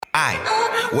Why?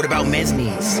 What about men's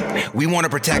needs? We want a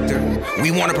protector.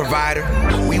 We want a provider.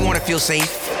 We want to feel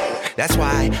safe. That's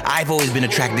why I've always been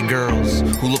attracted to girls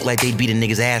who look like they'd beat a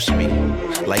nigga's ass for me,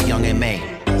 like Young M.A.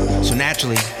 So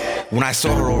naturally, when I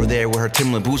saw her over there with her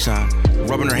Timberland boots on,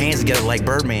 rubbing her hands together like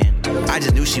Birdman, I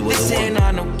just knew she was the one. This ain't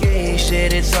on no gay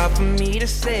shit, it's hard for me to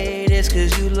say this,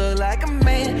 cause you look like a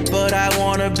man, but I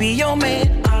wanna be your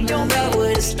man. I'm in love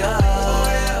with a star.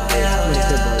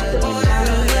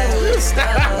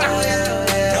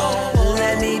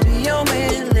 Let me be your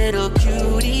man, little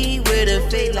cutie with a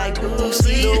face like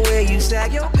Boosie. The way you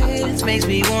sag your pants makes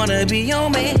me wanna be your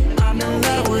man. I'm in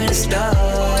love with a star.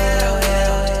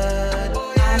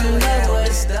 I'm in love with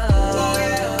a star.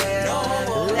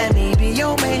 Let me be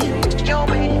your man.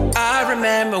 I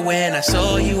remember when I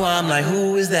saw you, I'm like,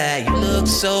 who is that? You look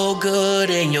so good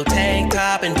in your tank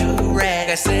top and do-rag.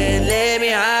 I said, let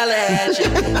me holla at you.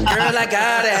 Girl, I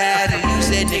gotta have you. You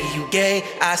said, nigga, you gay.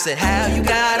 I said, how you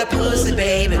got a pussy,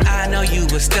 baby? I know you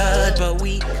a stud, but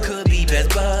we could be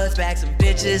best buds. Back some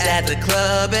bitches at the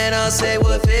club, and I'll say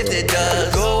what 50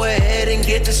 does. Go ahead and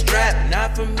get the strap.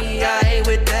 Not for me, I ain't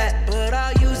with that, but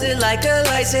I'll use it like a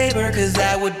lightsaber, cause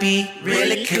that would be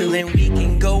really cool. And we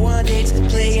can go on dates,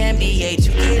 play NBA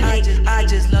 2K. I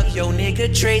just love your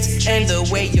nigga traits, and the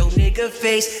way your nigga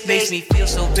face makes me feel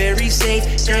so very safe.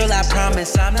 Girl, I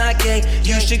promise I'm not gay.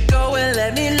 You should go and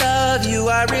let me love you.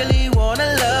 I really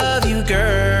wanna love you,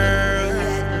 girl.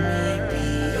 Let me be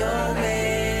your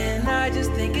man. I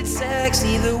just think it's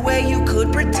sexy the way you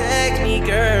could protect me,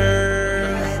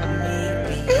 girl. Let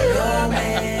me be your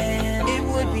man. It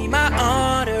would be my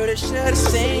honor to share the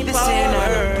same bar. This ain't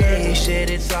no gay shit,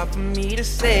 it's hard for me to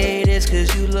say this,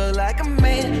 cause you look like a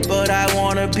man, but I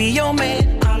wanna be your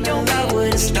man. I'm in love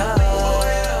with a star.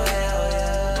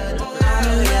 I'm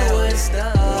in love with a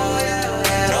star.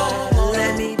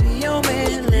 Let me be your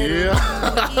man, little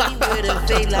with a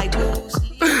face like Boosie.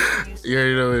 You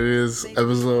already know what it is.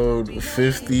 Episode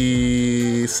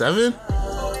 57?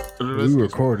 We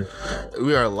recorded.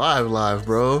 We are live,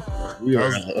 bro.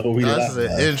 That's the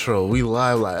intro. We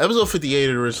live. Episode 58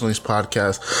 of the Originalist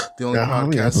podcast. The only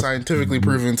podcast scientifically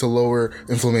proven to lower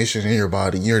inflammation in your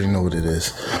body. You already know what it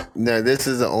is. No, this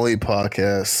is the only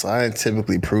podcast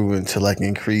scientifically proven to like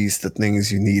increase the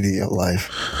things you need in your life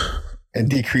and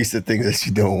decrease the things that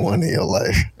you don't want in your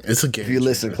life. It's a game. If you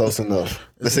listen close enough,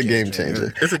 it's a game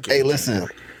changer. It's a game Hey, listen,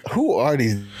 who are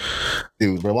these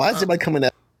dudes, bro? Why is everybody coming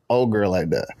at old girl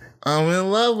like that? I'm in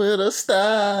love with a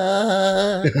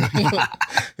star. And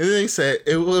they said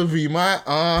it would be my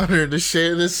honor to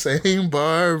share the same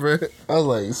barber. I was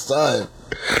like, son,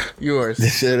 you are. They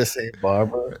share the same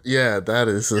barber. Yeah, that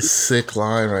is a sick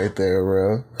line right there,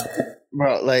 bro.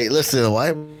 Bro, like, listen,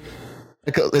 why?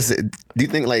 Listen, do you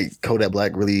think like Kodak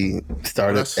Black really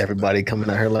started everybody coming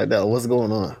at her like that? What's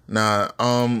going on? Nah,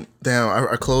 damn,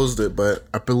 I closed it, but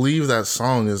I believe that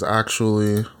song is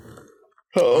actually.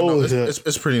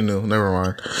 It's pretty new. Never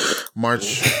mind.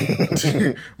 March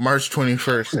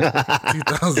 21st,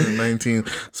 2019.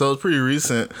 So it's pretty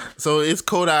recent. So it's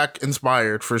Kodak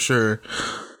inspired for sure.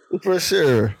 For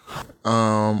sure.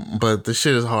 But the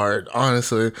shit is hard.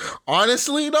 Honestly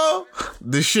though,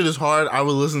 this shit is hard. I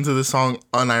would listen to this song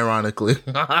unironically.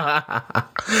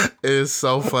 It is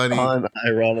so funny.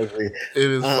 Unironically.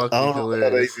 It is fucking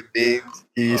hilarious.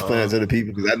 You explain it to the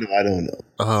people because I don't know.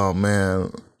 Oh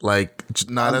man. Like,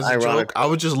 not as a joke. I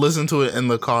would just listen to it in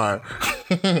the car.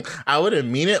 I wouldn't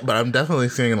mean it, but I'm definitely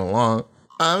singing along.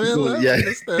 I'm in love with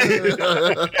this.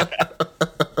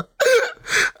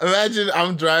 Imagine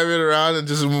I'm driving around and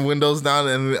just windows down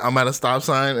and I'm at a stop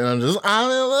sign and I'm in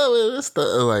love with this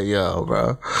stuff. Like, yo,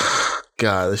 bro.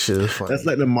 God, this shit is funny. That's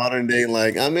like the modern day,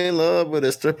 like, I'm in love with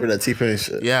a stripper, that T-Pain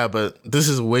shit. Yeah, but this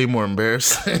is way more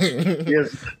embarrassing.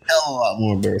 Yes, hell of a lot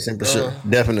more embarrassing, for sure.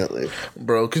 Definitely.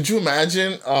 Bro, could you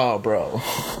imagine? Oh, bro.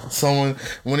 One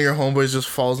of your homeboys just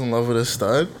falls in love with a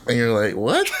stud and you're like,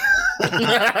 what?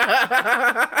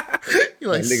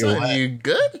 You're like, son, you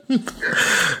good?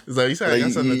 It's like, you said, I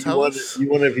got something to tell us? You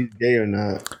wonder if he's gay or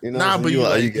not. You know, nah, but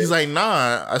he's like,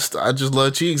 nah, I just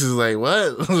love cheeks. He's like,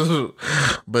 what?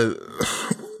 But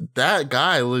that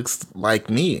guy looks like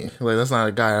me. Like, that's not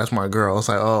a guy, that's my girl. It's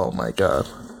like, oh my God.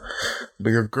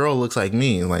 But your girl looks like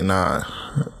me. Like, nah.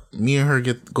 Me and her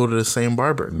go to the same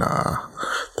barber. Nah.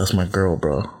 That's my girl,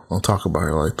 bro. Don't talk about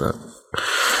her like that.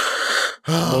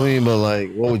 I mean, but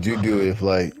like, what would you do if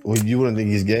like, you wouldn't think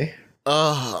he's gay?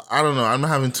 I don't know. I'm not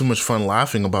having too much fun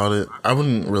laughing about it. I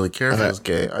wouldn't really care if it was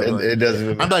gay. It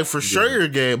doesn't. I'm like, for sure you're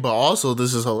gay, but also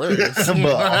this is hilarious.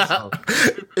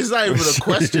 It's not even a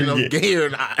question of gay or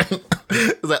not.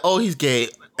 It's like, oh, he's gay,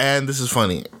 and this is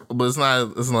funny, but it's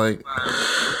not. It's like,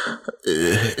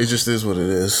 It just is what it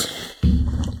is.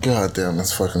 God damn,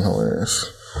 that's fucking hilarious.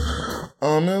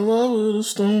 I'm in love with a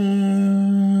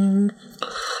stone.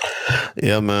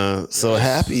 Yeah, man. So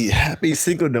happy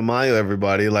Cinco de Mayo,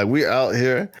 everybody. Like, we're out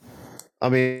here. I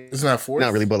mean, It's not 4th?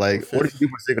 not really, but like, what did you do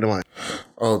for Cinco de Mayo?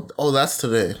 Oh, that's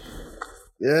today.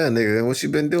 Yeah, nigga. What you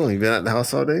been doing? You been at the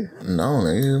house all day? No,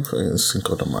 nigga, fucking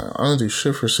Cinco de Mayo. I don't do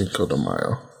shit for Cinco de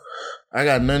Mayo. I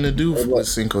got nothing to do with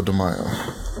Cinco de Mayo.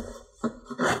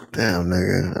 Damn,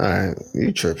 nigga. All right,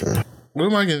 you tripping? What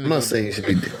am I gonna I'm not saying you should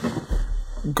be,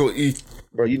 go eat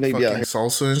bro. You know you be out fucking here.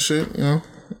 salsa and shit, you know?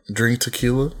 Drink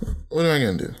tequila. What am I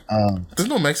gonna do? There's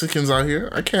no Mexicans out here.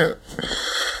 I can't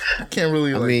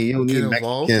really. I Like, mean, you don't get need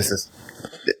involved. Mexicans.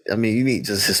 I mean, you need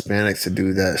just Hispanics to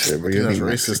do that shit, bro. You That's need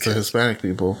racist to Mexicans. Hispanic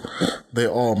people. They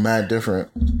all mad different.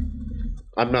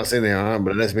 I'm not saying they aren't,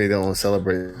 but that's maybe they don't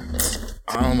celebrate.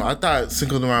 I thought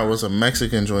Cinco de Mayo was a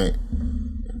Mexican joint.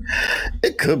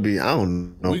 It could be. I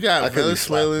don't know. We I got could be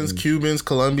Venezuelans, slapping. Cubans,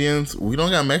 Colombians. We don't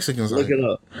got Mexicans. Look out here. it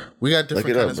up. We got different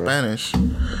Look it kind up, of bro. Spanish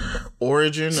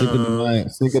origin. Cinco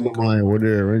de Mayo. Where did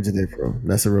it originate from?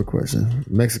 That's a real question.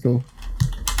 Mexico.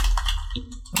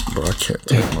 Bro, I can't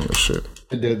take on this shit.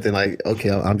 Then like, okay,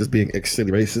 I'm just being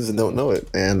extremely racist and don't know it,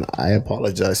 and I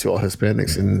apologize to all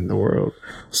Hispanics in the world.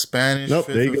 Spanish, Nope,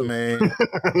 there 5th you of go. May.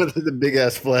 The big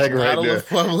ass flag right Battle there. of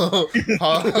Pueblo.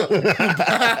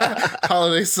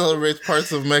 Holiday celebrates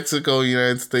parts of Mexico,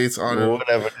 United States honor Or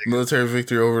whatever. military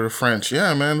victory over the French.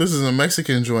 Yeah, man, this is a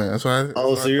Mexican joint. That's why.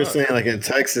 Oh, so you're saying like in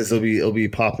Texas it'll be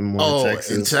popping more Oh, in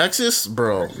Texas? in Texas,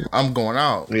 bro, I'm going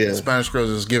out. Yeah. The Spanish girls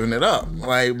is giving it up.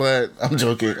 Like, but I'm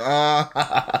joking.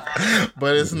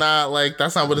 But it's not like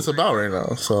that's not what it's about right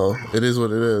now. So it is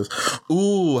what it is.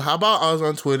 Ooh, how about I was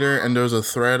on Twitter and there was a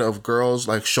thread of girls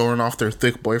like showing off their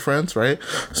thick boyfriends, right?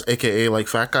 AKA like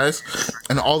fat guys,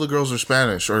 and all the girls are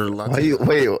Spanish or Latino.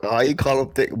 Why you call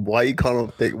them thick? Why you call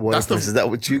them thick boyfriends? Is that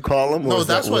what you call them? Or No, is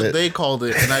that's that what they called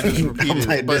it, and I just repeated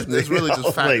it. But it's really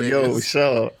just fat like, yo, niggas.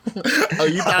 shut up. Oh,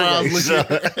 you thought I was Shut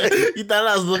looking? You thought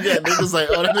I was looking at niggas like,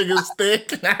 oh, that nigga's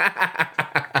thick.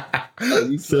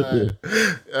 You tripping.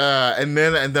 And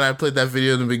then I played that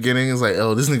video in the beginning. It's like,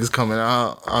 oh, this nigga's coming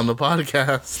out on the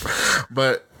podcast.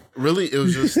 But really, it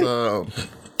was just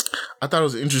I thought it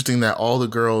was interesting that all the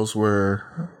girls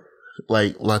were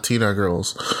like Latina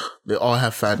girls. They all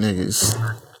have fat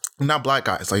niggas. Not black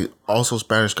guys, like also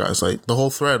Spanish guys. Like the whole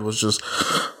thread was just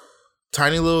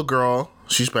tiny little girl.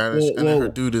 She's Spanish, and then her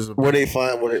dude is. What they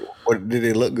find? What did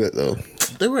they look good though?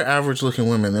 They were average looking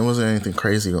women. There wasn't anything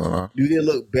crazy going on. Do they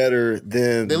look better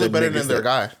than? They look better than their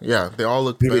guy. guy. Yeah, they all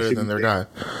look better than their guy.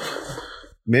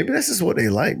 Maybe that's just what they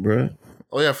like, bro.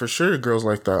 Oh yeah, for sure. Girls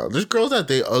like that. There's girls that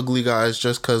date ugly guys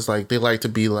just because like they like to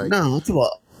be like. No, it's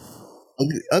about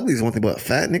ugly is one thing, but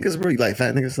fat niggas, bro. You like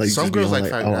fat niggas? Like Some you just be girls on,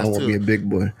 like fat I guys, want to too. be a big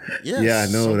boy. Yes, Yeah, I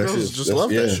know. Some That's girls just love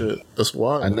that shit. That's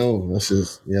wild. I know. That's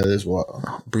just that's wild.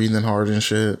 Breathing hard and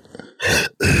shit.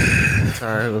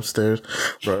 Tired upstairs,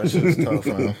 bro. That shit is tough,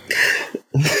 man.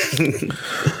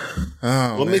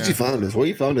 Oh, What man. made you find this? Where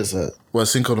you found this at? What,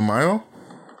 Cinco de Mayo?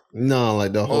 No,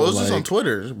 like the whole. Oh, it was just on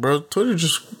Twitter, bro. Twitter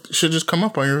should just come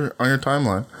up on your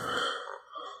timeline.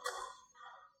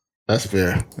 That's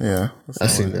fair. Yeah, I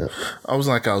seen that. I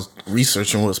was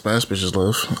researching what Spanish bitches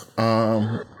live.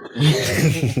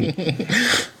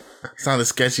 It sounded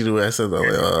sketchy the way I said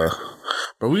that.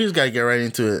 But we just gotta get right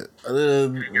into it.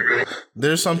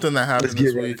 There's something that happened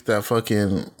this week that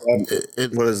fucking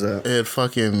What is that?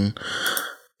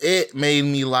 It made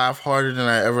me laugh harder than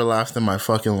I ever laughed in my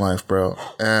fucking life, bro.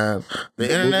 And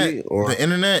the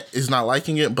internet is not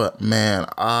liking it, but man,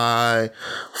 I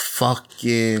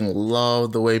fucking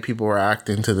love the way people were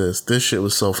acting to this. This shit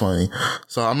was so funny.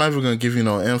 So I'm not even gonna give you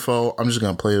no info. I'm just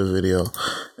gonna play the video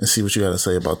and see what you gotta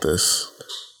say about this.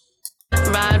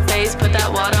 Ride face, put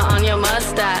that water on your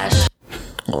mustache.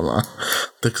 Hold on.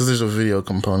 Because there's a video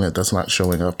component that's not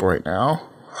showing up right now.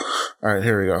 Alright,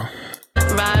 here we go.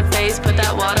 Ride face, put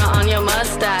that water on your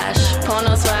mustache.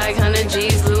 Porno swag, 100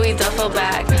 G's, Louis duffel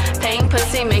bag. Paying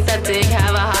pussy, make that dick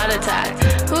have a heart attack.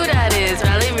 Who that is?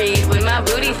 Riley Reid with my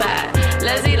booty fat.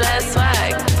 Leslie Les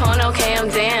swag, porno cam,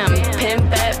 damn. Pimp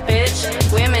that bitch,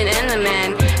 women and the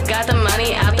men. Got the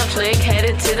money out the flick,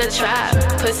 headed to the trap.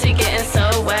 Pussy getting so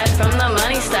wet from the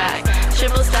money stack.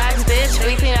 Triple stacks, bitch,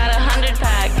 we clean out 100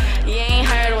 pack. You ain't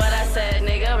heard what I said,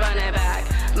 nigga, run it back.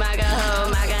 Maga ho,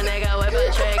 maga nigga, whip a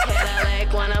trick, hit a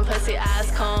lick. Want a pussy ass,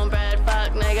 cornbread,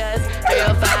 fuck niggas.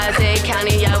 305 Day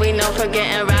County, yeah, we know for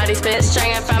getting rowdy. Spit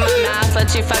stringing from my mouth,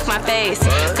 let you fuck my face.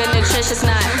 Good nutritious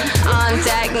nut, on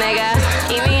deck, nigga.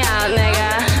 Eat me out, nigga.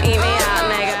 Eat me out,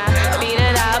 nigga. Beat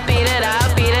it out, beat it out,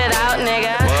 beat it out,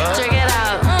 nigga. Drink it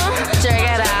out,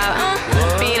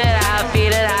 beat it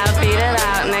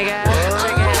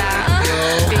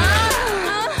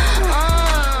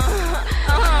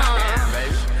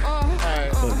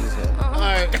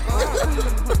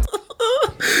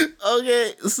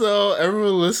right, so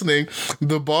everyone listening,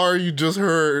 the bars you just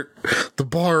heard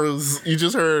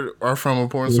are from a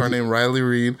porn star named Riley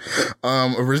Reid,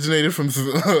 originated from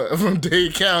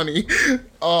Dade County,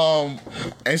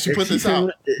 and she put this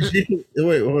out.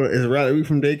 Wait, hold on. Is Riley Reid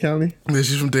from Dade County? Yeah,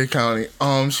 she's from Dade County.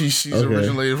 She's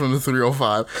originated from the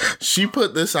 305. She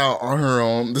put this out on her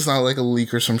own. This is not like a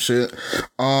leak or some shit,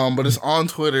 but it's on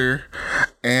Twitter,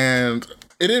 and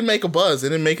it didn't make a buzz. It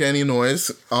didn't make any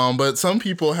noise. But some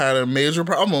people had a major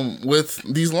problem with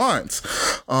these lines.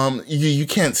 You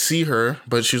can't see her,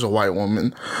 but she's a white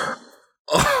woman.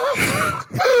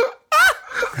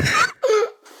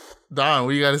 Don,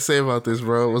 what you got to say about this,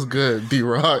 bro? What's good?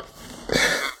 D-Rock.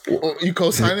 You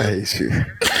co-sign it? I hate you.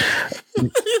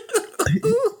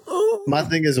 My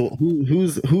thing is,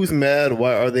 who's mad?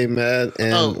 Why are they mad?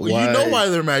 And why? You know why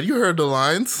they're mad. You heard the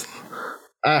lines.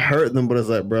 I heard them, but it's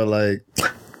like, bro,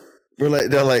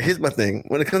 they're like, here's my thing.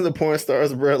 When it comes to porn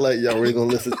stars, bro, like, yo, we're gonna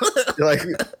listen. Like,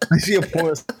 she a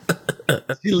porn star.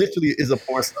 She literally is a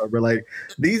porn star, bro. Like,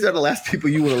 these are the last people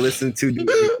you want to listen to do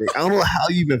anything. I don't know how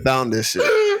you even found this shit.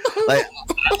 Like,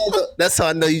 that's how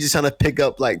I know you just trying to pick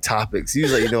up like topics.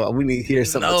 Usually, you know, we need to hear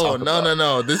something.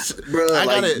 No. This, bro, I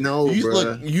got it. No,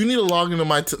 look, you need to log into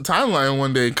my timeline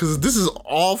one day because this is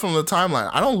all from the timeline.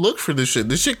 I don't look for this shit.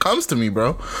 This shit comes to me,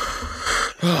 bro.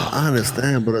 I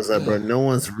understand, but it's like, bro, no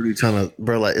one's really trying to,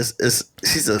 bro. Like,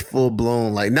 she's a full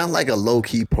blown, like, not like a low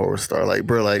key porn star, like,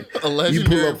 bro, like a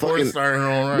legendary porn star in her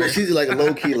own right. Bro, she's like a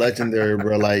low key legendary,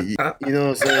 bro. Like, you know what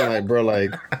I'm saying, like, bro,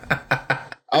 like.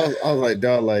 I was like,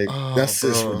 dog, like, that's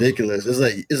just ridiculous. It's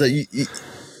like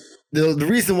the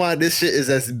reason why this shit is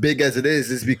as big as it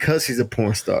is because she's a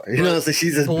porn star. You know what I'm saying?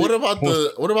 She's what about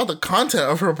the content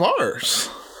of her bars?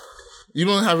 You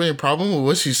don't have any problem with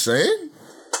what she's saying?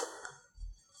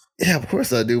 Yeah, of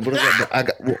course I do. But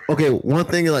one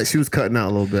thing is like she was cutting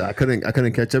out a little bit. I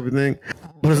couldn't catch everything.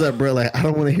 But it's like, bro, like I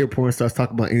don't want to hear porn stars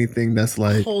talk about anything that's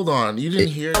like. Hold on, you didn't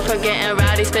hear? Forgetting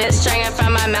rowdy spit stringing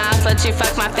from my mouth, let you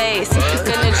fuck my face.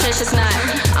 Good nutritious nut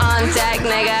on deck,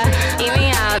 nigga. Eat me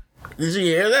out. Did you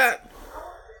hear that?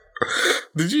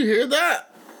 Did you hear that?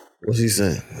 What's he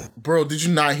saying? Bro, did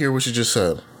you not hear what she just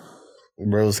said?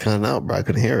 Bro, it was kind of out, bro. I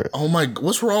couldn't hear it. Oh my,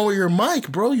 what's wrong with your mic,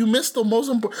 bro? You missed the most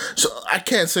important. So I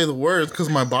can't say the words because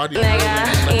my body.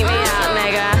 Nigga, eat me out,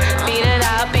 nigga. Beat it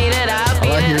out, beat it out, beat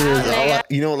all I it hear out, is,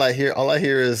 nigga. All I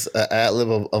hear is an ad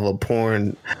lib of a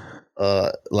porn,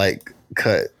 like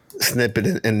cut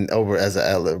snippet and over as an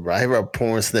ad lib, bro. I hear a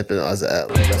porn snippet as an ad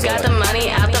lib. Got the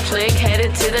money out the flick,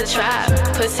 headed to the trap.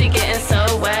 Pussy getting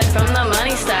so wet from the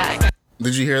money stack.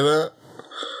 Did you hear that?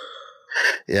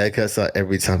 Yeah, it cuts out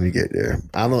every time you get there.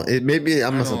 Maybe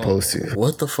I'm not supposed to.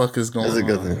 What the fuck is going on? That's a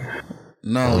good thing.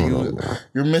 No,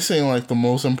 you're missing like the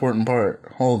most important part.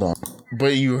 Hold on.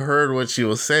 But you heard what she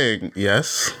was saying,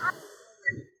 yes?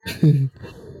 Eat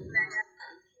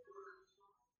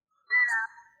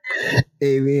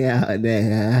me out,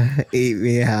 nigga. Eat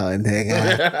me out,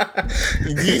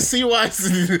 nigga. Do you see why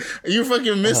you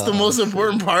fucking missed the most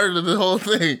important part of the whole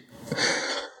thing?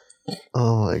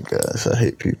 Oh my gosh, I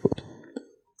hate people.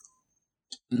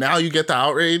 Now you get the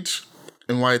outrage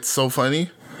and why it's so funny.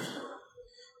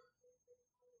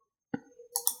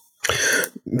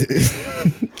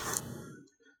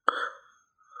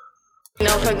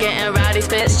 No forgetting rowdy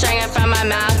spit stringing from my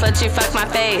mouth, let you fuck my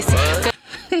face.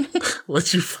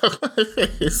 Let you fuck my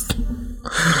face.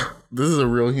 This is a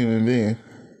real human being.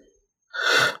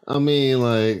 I mean,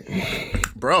 like,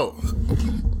 bro,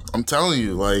 I'm telling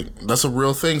you, like, that's a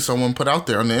real thing someone put out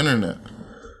there on the internet.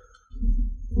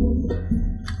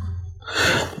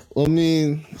 I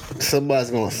mean,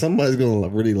 somebody's gonna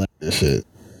really like this shit.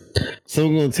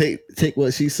 Someone's gonna take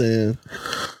what she's saying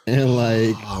and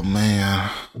like, oh man,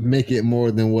 make it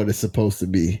more than what it's supposed to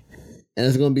be, and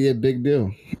it's gonna be a big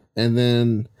deal. And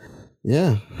then,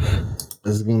 yeah,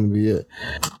 that's gonna be it.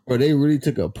 Or they really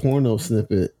took a porno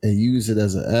snippet and used it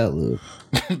as an ad lib.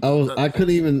 I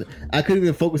couldn't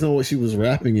even focus on what she was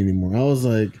rapping anymore. I was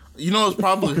like, you know, it's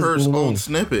probably her own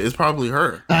snippet. It's probably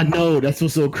her. I know, that's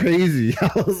what's so crazy. I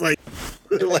was like,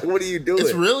 what are you doing?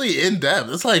 It's really in depth.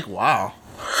 It's like, wow.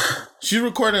 She's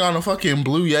recording on a fucking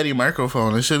Blue Yeti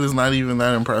microphone. This shit is not even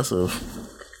that impressive.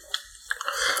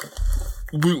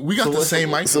 We got the same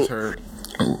mics as her.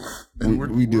 And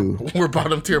we do. We're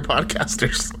bottom tier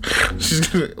podcasters.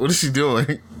 What is she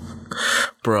doing?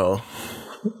 Bro.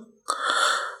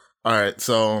 All right,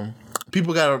 so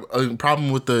people got a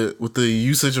problem with the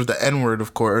usage of the N-word,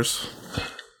 of course.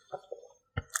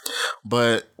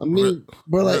 But I mean,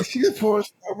 bro, like she's a porn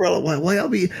star, bro. Like, why y'all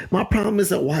be? My problem is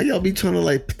that why y'all be trying to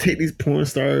like take these porn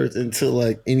stars into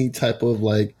like any type of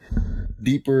like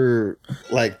deeper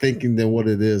like thinking than what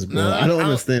it is, bro. I don't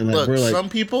understand. Like, look, bro, like some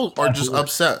people are just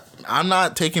upset. I'm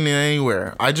not taking it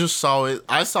anywhere. I just saw it.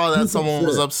 I saw that someone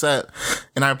was upset,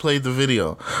 and I played the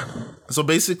video. So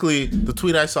basically, the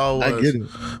tweet I saw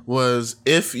was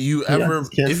if you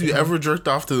ever jerked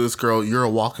off to this girl, you're a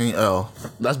walking L.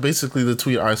 That's basically the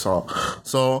tweet I saw.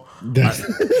 So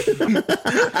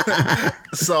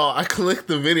so I clicked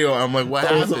the video. I'm like, what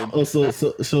happened?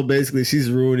 So basically, she's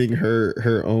ruining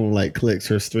her own like clicks,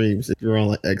 her streams. If you're on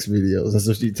like X videos, that's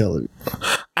what she's telling me.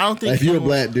 I don't think like, if you're a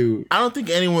black dude. I don't think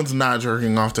anyone's not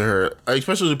jerking off to her,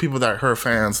 especially the people that are her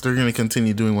fans. They're gonna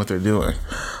continue doing what they're doing.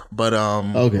 But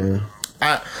okay.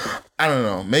 I don't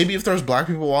know. Maybe if there's black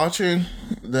people watching,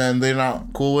 then they're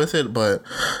not cool with it. But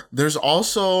there's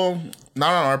also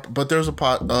not on our, but there's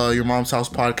a Your Mom's House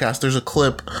podcast. There's a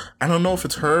clip. I don't know if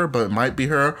it's her, but it might be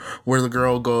her, where the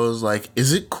girl goes like,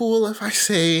 "Is it cool if I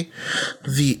say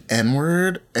the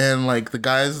N-word?" And like the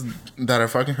guys that are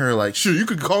fucking her, like, "Sure, you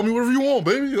can call me whatever you want,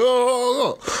 baby."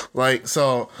 Like,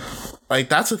 so, like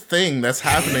that's a thing that's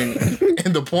happening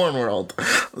in the porn world.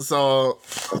 So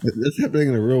that's happening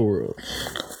in the real world.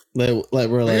 Like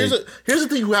we're like. Here's the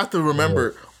thing you have to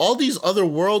remember: all these other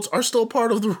worlds are still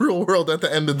part of the real world at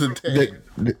the end of the day.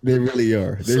 They really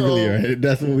are. They really are.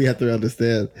 That's what we have to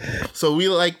understand. So we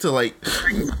like to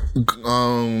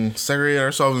segregate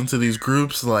ourselves into these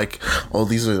groups. Like, oh,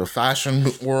 these are the fashion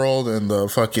world and the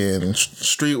fucking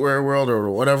streetwear world or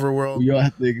whatever world. We all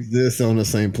have to exist on the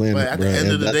same planet. But at the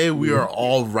end of the day, we are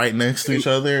all right next to each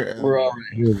other. We're all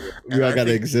right here. We all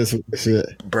gotta exist with this shit.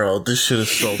 Bro, this shit is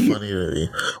so funny to me.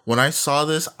 When I saw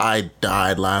this, I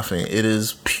died laughing. It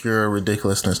is pure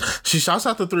ridiculousness. She shouts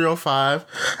out the 305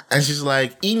 and she's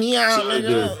like, "Eat me out,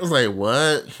 nigga." I was like,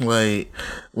 what? Like,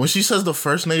 when she says the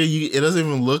first nigga, it doesn't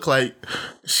even look like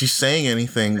she's saying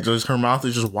anything. Just her mouth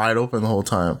is just wide open the whole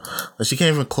time. Like, she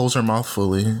can't even close her mouth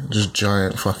fully. Just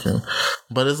giant fucking.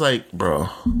 But it's like, bro,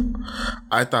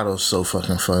 I thought it was so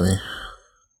fucking funny.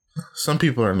 Some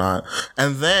people are not.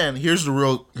 And then here's the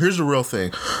real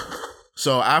thing.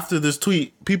 So after this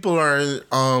tweet, people are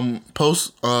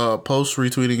post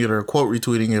retweeting it or quote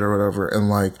retweeting it or whatever, and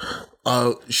like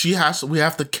we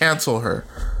have to cancel her.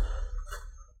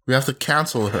 We have to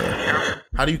cancel her.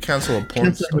 How do you cancel a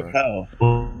porn star? How?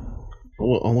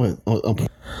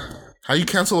 How do you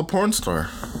cancel a porn star?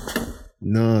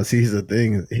 No, see, here's the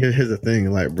thing. Here's the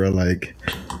thing, like, bro, like,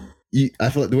 I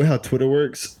feel like the way how Twitter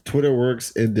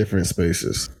works in different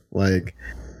spaces. Like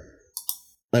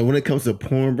when it comes to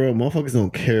porn, bro, motherfuckers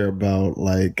don't care about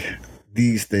like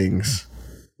these things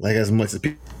like as much as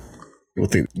people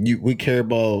think. We care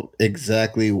about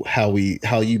exactly how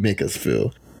you make us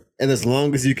feel, and as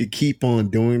long as you could keep on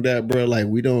doing that, bro, like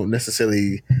we don't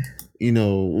necessarily,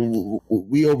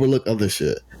 we overlook other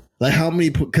shit. Like how many,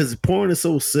 because porn is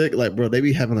so sick. Like, bro, they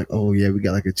be having like, oh yeah, we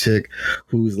got like a chick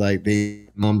who's like they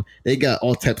got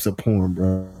all types of porn,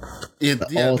 bro.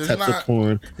 All types of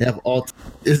porn. They have all.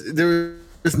 There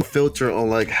is no filter on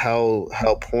like how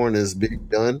porn is being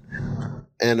done,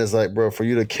 and it's like, bro, for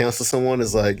you to cancel someone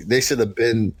is like they should have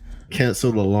been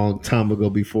canceled a long time ago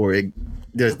before it.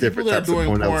 There's different types of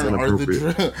porn that was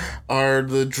inappropriate. Are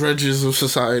the dredges of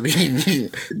society.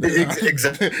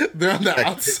 Exactly. They're on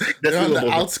the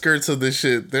outskirts of this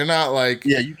shit. They're not like...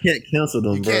 Yeah, you can't cancel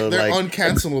them, bro. They're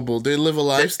uncancelable. They live a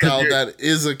lifestyle that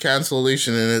is a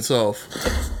cancellation in itself.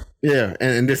 Yeah,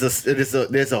 and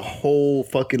there's a whole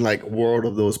fucking like world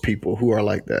of those people who are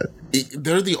like that.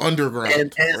 They're the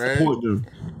underground, and right?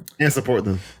 Support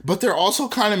them. But they're also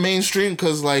kind of mainstream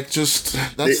because, like,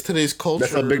 today's culture.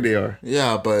 That's how big they are.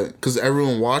 Yeah, but because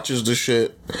everyone watches the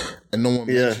shit and no one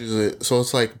mentions it. So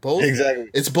it's like both. Exactly.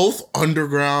 It's both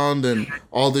underground and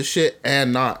all this shit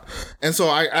and not. And so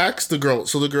I asked the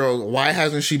girl, why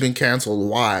hasn't she been canceled?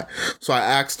 Why? So I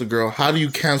asked the girl, how do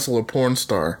you cancel a porn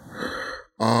star?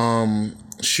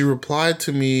 She replied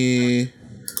to me.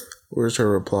 Where's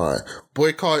her reply?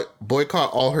 Boycott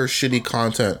all her shitty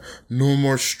content. No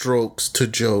more strokes to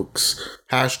jokes.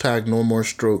 Hashtag no more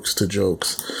strokes to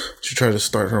jokes. She tried to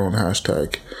start her own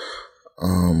hashtag.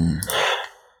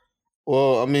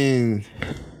 Well, I mean,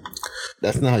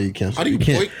 that's not how you cancel.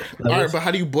 Alright, but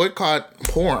how do you boycott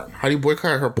porn? How do you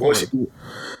boycott her porn?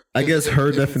 I guess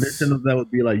her definition of that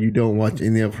would be like you don't watch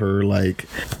any of her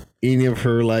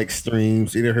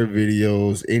streams, any of her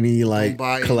videos, any like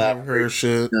collab her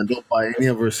shit. Don't buy any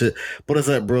of her shit. But it's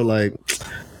like, bro, like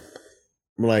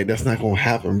that's not gonna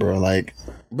happen, bro. Like,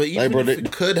 but even if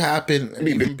it could happen,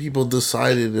 even people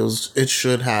decided it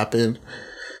should happen.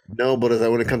 No, but it's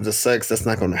like when it comes to sex, that's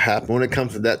not gonna happen. When it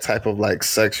comes to that type of like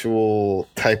sexual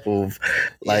type of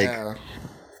like. Yeah.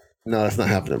 No, that's not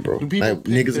happening, bro. people Like,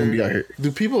 pick niggas gonna be out here.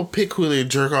 Do people pick who they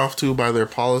jerk off to by their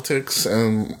politics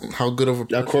and how good of a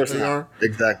person Of course they not. are?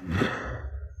 Exactly.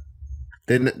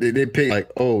 They pick like,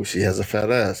 oh, she has a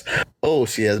fat ass. Oh,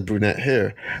 she has brunette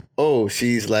hair. Oh,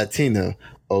 she's Latina.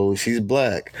 Oh, she's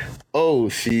black. Oh,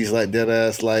 she's like dead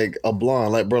ass like a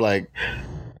blonde. Like, bro, like,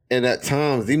 and at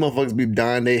times these motherfuckers be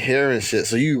dyeing their hair and shit.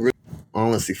 So you really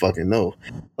honestly fucking know.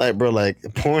 Like, bro, like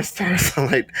porn stars are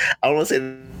like, I don't want to say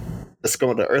the scum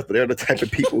of the earth, but they're the type of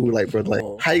people who like, bro, like,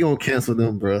 how you gonna cancel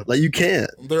them, bro? Like, you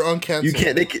can't. They're uncancelable. You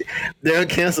can't. They're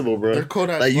uncancelable, bro. They're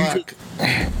Kodak like, Black.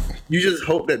 You just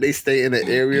hope that they stay in an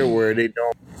area where they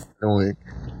don't knowing.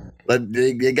 Like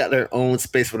they got their own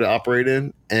space where they operate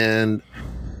in, and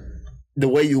the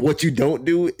way what you don't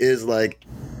do is like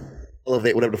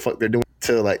elevate whatever the fuck they're doing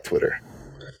to like Twitter.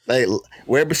 Like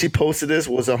wherever she posted this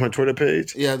was on her Twitter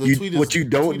page. Yeah, the tweet is, what you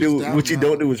don't do down, what you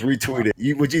don't do is retweet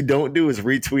it. What you don't do is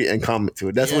retweet and comment to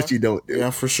it. That's what you don't do. Yeah,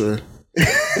 for sure.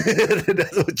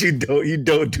 That's what you don't. You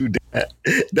don't do that.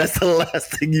 That's the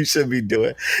last thing you should be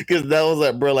doing. Because that was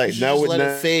like, bro, like now just let now,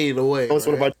 it fade away. That was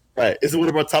one of our right. It's one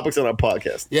of our topics on our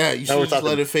podcast. Yeah, you should just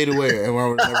let it fade away, and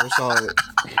I never saw it.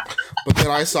 But then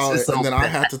I saw it, and then I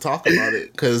had to talk about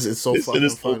it because it's so fucking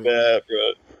so funny. bad,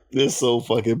 bro. This is so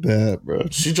fucking bad, bro.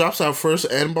 She drops that first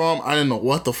N-bomb. I didn't know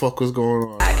what the fuck was going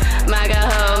on. MAGA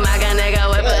hoe, MAGA nigga,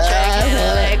 whip a track, hit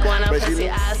a lick, wanna pussy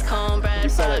ass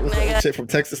cornbread, fuck nigga. Shit from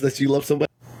Texas that you love so much.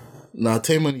 Nah,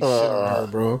 Tay Money shit on her,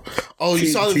 bro. Oh, you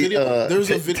saw the video? There's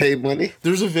a video. Tay Money.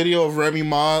 There's a video of Remy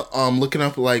Ma looking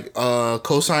up like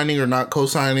co-signing or not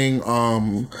co-signing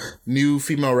new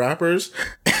female rappers.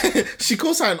 She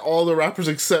co-signed all the rappers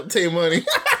except Tay Money.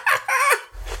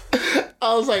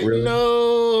 I was like, really?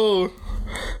 No.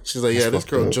 She's like, yeah, this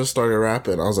girl up. just started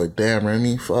rapping. I was like, damn,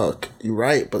 Remy, fuck. You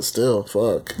right, but still,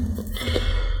 fuck.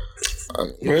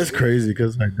 Bro, it's crazy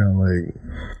because like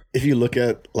if you look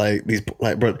at like these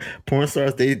like bro porn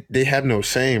stars, they have no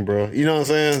shame, bro. You know what I'm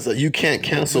saying? So you can't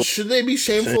cancel. Should they be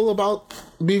shameful about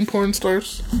being porn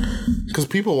stars? Because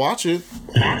people watch it.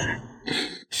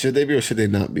 Should they be or should they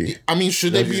not be? I mean,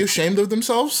 should they be ashamed of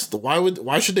themselves?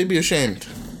 Why should they be ashamed?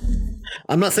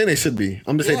 I'm not saying they should be.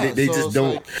 I'm just saying they just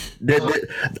don't. Like,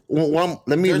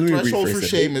 let me threshold rephrase for it.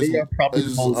 shame they are probably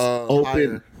the most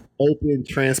open,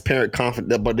 transparent,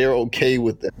 confident, but they're okay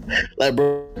with it. Like,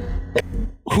 bro,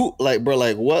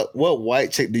 what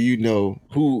white chick do you know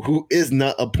who is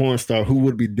not a porn star who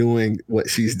would be doing what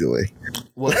she's doing?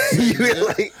 What?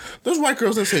 Like, there's white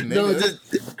girls that say nigga.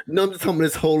 No, I'm just talking about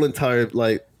this whole entire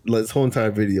this whole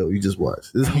entire video you just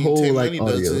watched. This whole Tay like Money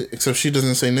audio. does it, except she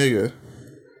doesn't say nigga.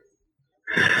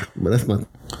 But that's my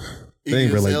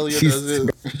thing, bro. Like, does it.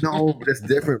 No, but that's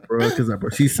different, bro. Because like, bro,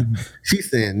 she's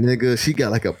saying nigga. She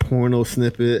got like a porno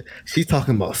snippet. She's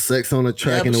talking about sex on the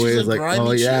track in a way. It's like,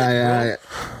 oh yeah.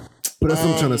 But that's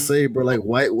what I'm trying to say, bro. Like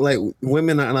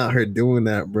women are not out here doing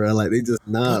that, bro. Like they just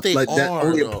not like that.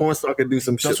 Only a porn star can do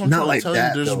some shit. Not like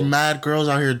that. There's mad girls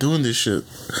out here doing this shit.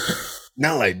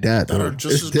 Not like that. That are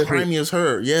just as grimy as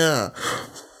her. Yeah.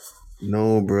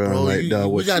 No, bro. Like,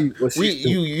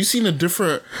 you seen a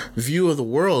different view of the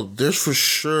world. There's for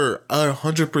sure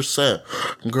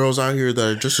 100% girls out here that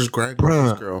are just as grimy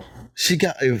as this girl. She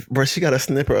got a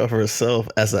snippet of herself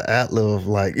as an ad-lib,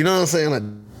 like, you know what I'm saying? Like,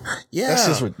 yeah,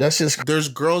 that's just. There's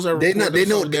girls that they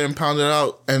know getting pounded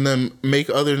out and then make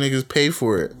other niggas pay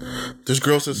for it. There's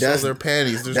girls that sell their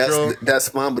panties. That's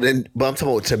fine, but I'm talking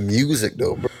about to music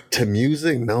though, bro. To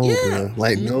music, no, bro.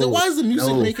 Like no. Why does the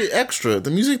music make it extra?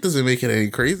 The music doesn't make it any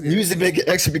crazy. Music make it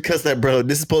extra because that, bro.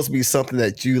 This is supposed to be something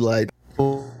that you like.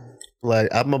 Like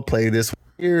I'm gonna play this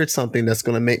weird something that's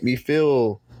gonna make me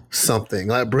feel something.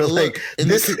 Like, bro, like in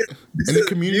the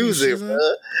community, music, bro.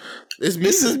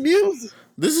 This is music.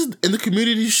 This is in the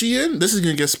community she in. This is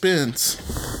gonna get spins.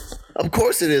 Of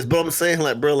course it is, but I'm saying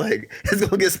like, bro, like it's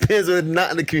gonna get spins when it's not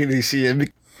in the community she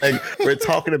in. Like we're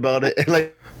talking about it, and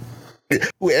like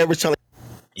whoever's trying to,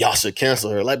 y'all should cancel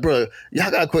her. Like, bro,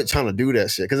 y'all gotta quit trying to do that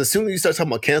shit. Because as soon as you start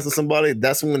talking about canceling somebody,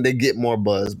 that's when they get more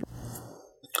buzz. Bro.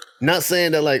 Not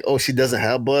saying that like, oh, she doesn't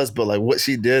have buzz, but like what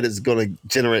she did is gonna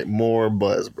generate more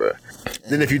buzz, bro,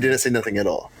 than if you didn't say nothing at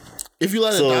all. If you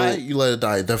let it die, you let it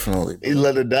die, definitely. You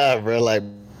let it die, bro. Like,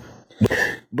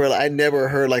 bro, I never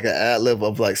heard like an ad-lib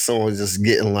of like someone just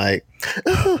getting like,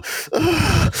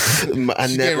 I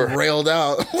never railed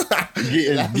out,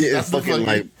 getting fucking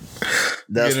like,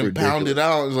 that's getting ridiculous. Pounded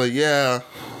out. It's like, yeah,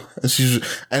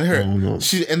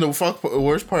 and the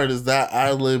worst part is that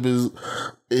ad-lib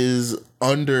is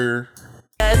under.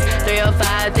 says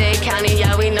 305 Dade County,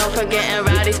 yeah, we know for getting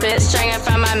rowdy. Spit stringing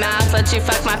from my mouth, let you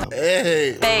fuck my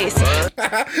Hey. face.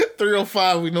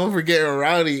 305, we know for getting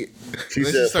rowdy. She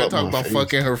Then said, she start "Fuck talking my about face."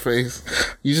 fucking her face.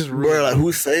 You just Bro, like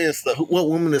who's saying stuff? What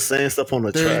woman is saying stuff on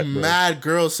the There's track? Bro? mad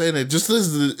girls saying it. Just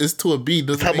listen, it's to a beat.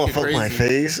 Doesn't Talking make about it fuck crazy. my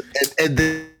face, and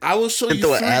then I will show you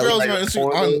throw three an ad girls like on, a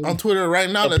Instagram, porno- on Twitter right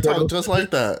now that porno- talk just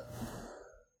like that.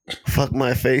 fuck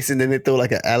my face, and then they throw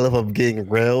like an ad of getting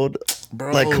railed.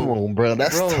 Bro, Like, come on, bro,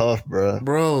 that's Bro. tough, bro.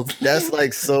 bro. That's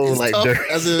like so It's like tough dirty.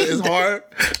 as in it's hard.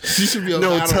 She should be a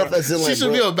No, battle tough as in, She like, should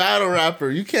bro. be a battle rapper.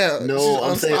 You can't. No, she's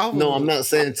I'm saying unstoppable. no. I'm not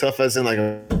saying tough as in like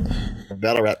a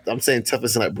battle rap. I'm saying tough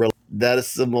as in like, bro, that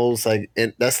is the most like,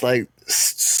 and that's like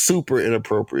super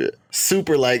inappropriate.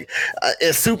 Super like,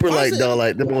 it's super Why like is it- dog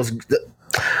like the most.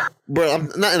 Bro, I'm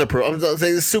not inappropriate. I'm just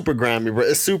saying it's super grimy, bro.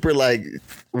 It's super like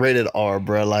rated R,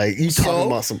 bro. Like you So? talking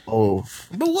about some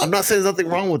But what? I'm not saying there's nothing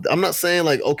wrong with it. I'm not saying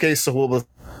like okay, so what was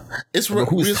It's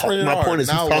who's it's talking- rated my R. point is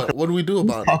who's Now talking- what do we do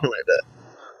about it? talking like that?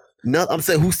 No, I'm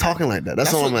saying who's talking like that.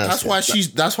 That's all I'm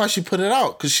asking. That's why she put it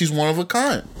out because she's one of a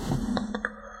kind.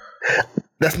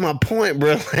 That's my point,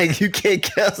 bro. Like you can't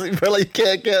cancel, bro. Like you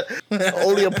can't get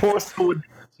only a porn star would do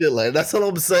shit like. That's what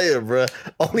I'm saying, bro.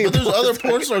 Only But a there's other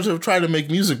star- porn stars who have tried to make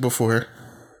music before.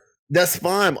 That's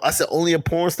fine. I said only a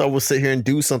porn star will sit here and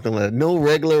do something like that. No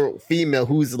regular female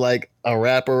who's like a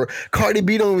rapper. Cardi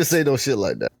B don't even say no shit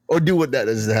like that or do what that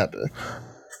just happened.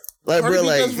 Like, Cardi bro, B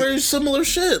like, does very similar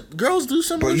shit. Girls do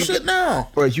similar you shit now.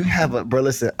 bro, you have a bro.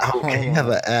 Listen, I don't care. You have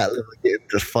an ad-lib getting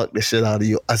to fuck the shit out of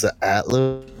you as an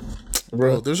ad-lib.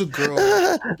 Bro, there's a girl.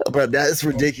 Bro, that is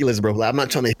ridiculous, bro. Like, I'm not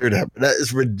trying to hear that. That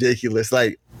is ridiculous.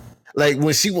 Like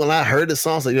when I heard the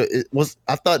song, I was like, yo,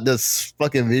 I thought this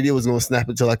fucking video was gonna snap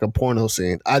into like a porno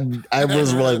scene. I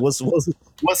was like,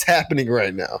 what's happening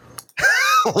right now?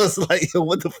 I was like, yo,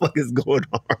 what the fuck is going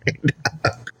on right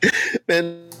now?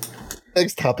 Man,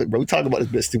 next topic, bro. We talk about this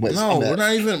bitch too much. No, we're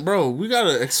not even, bro. We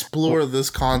gotta explore this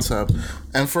concept.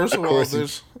 And first of all,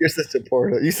 there's You're such a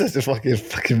porno. You're such a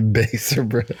fucking baser,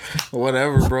 bro.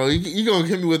 whatever, bro. You gonna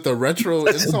hit me with the retro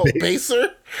Such a insult baser?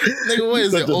 Nigga, what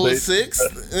is Such it? a baser. 06?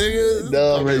 Nigga,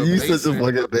 No, Call man, me a you baser. such a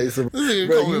fucking baser. This nigga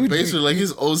Bro, call me a baser like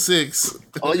he's 06.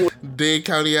 all you Dade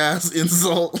County ass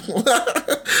insult.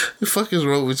 The fuck is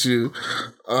wrong with you?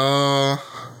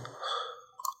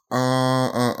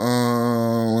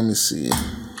 Let me see.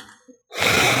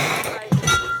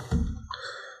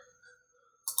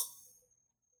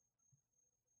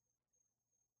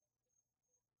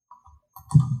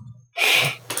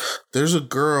 There's a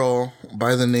girl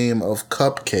by the name of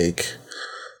Cupcake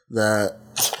that,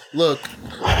 look,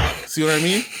 see what I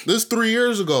mean? This is 3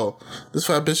 years ago. This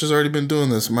fat bitch has already been doing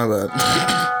this. My bad.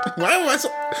 Why am I so...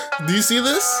 Do you see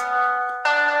this?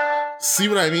 See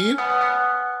what I mean?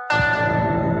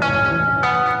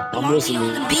 I'm listening.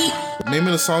 Name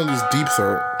of the song is Deep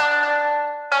Throat.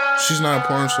 She's not a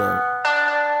porn star.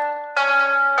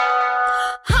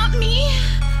 Hump me,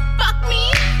 fuck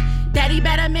me. Daddy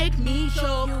better make me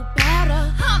show you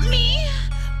better. Hump me,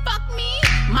 fuck me.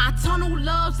 My tunnel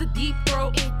loves a deep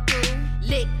throat.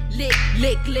 Lick, lick,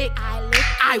 lick, lick.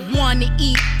 I wanna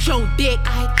eat your dick.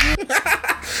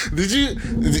 Did you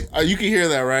can hear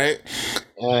that, right?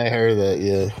 I heard that,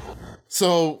 yeah.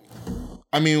 So,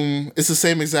 I mean, it's the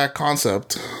same exact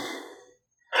concept.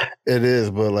 It is,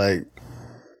 but like,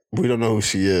 we don't know who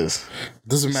she is.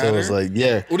 Doesn't matter. So it's like,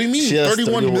 yeah. What do you mean? She has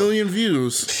 31 million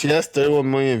views. She has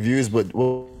 31 million views, but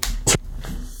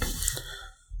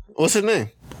what's her name?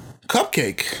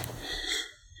 Cupcake.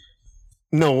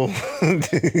 No,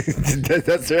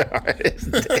 that's her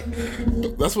artist.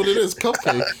 That's what it is. Cupcake.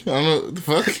 I don't know what the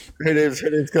fuck. Her name's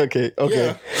Cupcake. Okay.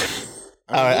 Yeah.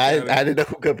 All right. Look at I didn't know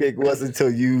who Cupcake was until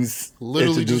you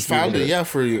literally just found it. Yeah,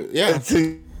 for you. Yeah.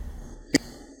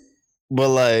 But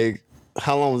like,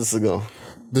 how long was this ago?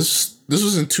 This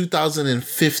was in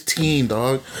 2015,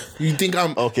 dog. You think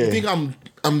I'm Okay. You think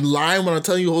I'm lying when I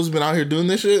tell you who's been out here doing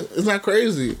this shit? It's not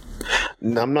crazy.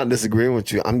 No, I'm not disagreeing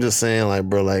with you. I'm just saying, like,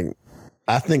 bro, like,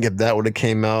 I think if that would have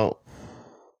came out,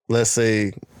 let's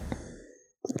say,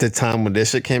 the time when this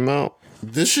shit came out,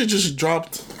 This shit just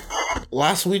dropped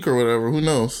last week or whatever. Who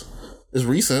knows? It's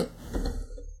recent.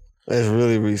 it's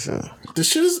really recent. This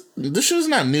shit is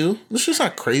not new. This shit's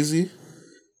not crazy.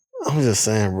 I'm just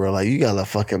saying, bro, like, you got a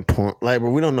fucking point. Like, bro,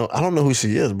 we don't know. I don't know who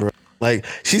she is, bro. Like,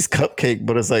 she's Cupcake,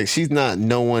 but it's like, she's not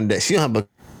no one that, she don't have a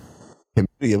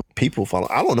community of people follow.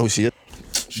 I don't know who she is.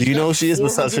 Do you know who she is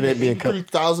besides her name being Cupcake?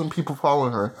 3,000 people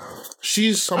following her.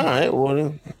 She's All somebody. right, well,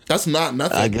 then, That's not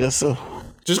nothing. I guess so.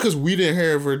 Just because we didn't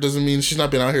hear of her doesn't mean she's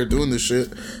not been out here doing this shit.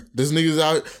 There's niggas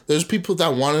out. There's people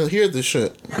that want to hear this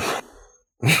shit.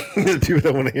 People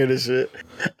don't want to hear this shit.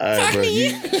 All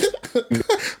right, bro.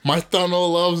 My thunder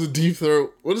loves a deep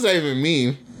throat. What does that even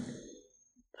mean?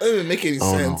 That doesn't make any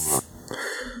sense.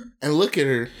 And look at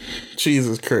her.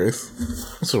 Jesus Christ.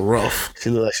 That's a rough. She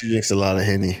look like she drinks a lot of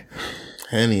Henny.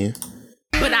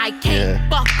 But I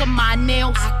can't fuck up my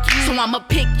nails, so I'ma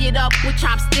pick it up with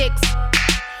chopsticks.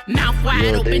 Mouth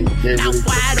wide open, mouth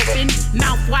wide open,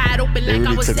 mouth wide open, like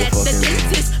I was at the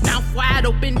dentist. Mouth wide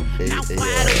open, mouth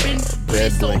wide open.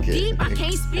 Bed So blanket deep, I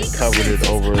can't speak. and covered it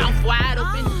over. Mouth wide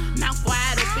open, mouth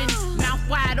wide open, mouth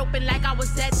wide open, like I was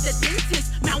at the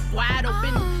dentist. Mouth wide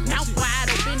open, mouth wide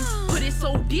open. Put it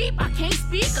so deep, I can't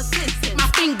speak a sentence. My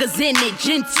fingers in it,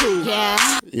 gentle.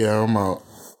 Yeah, I'm out.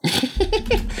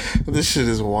 This shit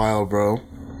is wild, bro.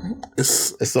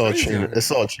 It's all Trina.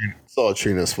 It's all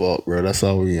Trina's fault, bro. That's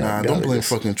all we. Nah, don't blame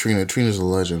fucking Trina. Trina's a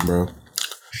legend, bro.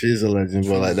 She's a legend,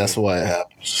 but like that's why it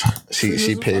happened.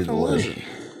 She paved the way. Legend.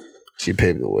 She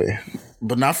paved the way.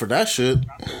 But not for that shit.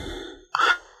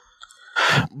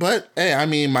 But hey, I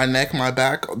mean, my neck, my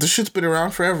back. This shit's been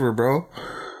around forever, bro.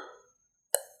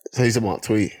 So he's about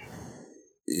tweet.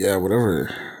 Yeah,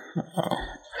 whatever.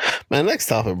 Man, next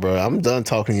topic, bro. I'm done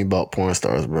talking to you about porn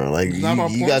stars, bro. Like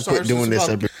you guys quit doing this.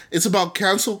 It's about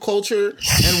cancel culture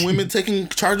and women taking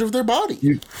charge of their body.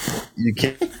 You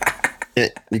can't.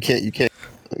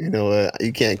 You know what?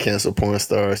 You can't cancel porn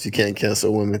stars. You can't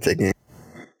cancel women taking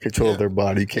control of their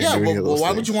body. You can't do any of those why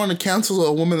things. would you want to cancel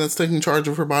a woman that's taking charge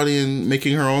of her body and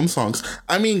making her own songs?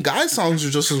 I mean, guy songs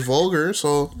are just as vulgar,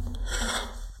 so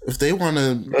if they want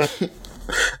to...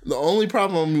 The only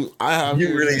problem I have...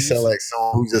 You really sound like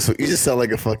someone who you just sound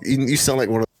like a fuck... You sound like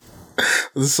one of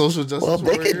the social justice Well,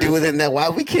 they warriors. can do it, now why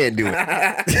we can't do it?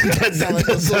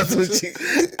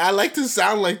 I like to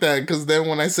sound like that because then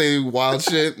when I say wild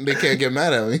shit, they can't get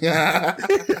mad at me.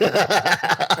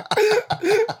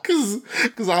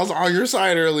 Because I was on your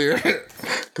side earlier.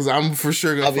 Because I'm for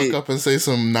sure gonna fuck up and say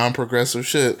some non-progressive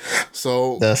shit.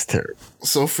 So that's terrible.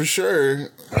 So for sure,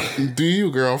 do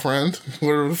you, girlfriend?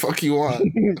 Whatever the fuck you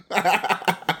want.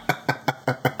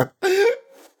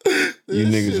 You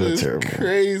niggas are terrible.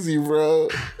 Crazy, bro.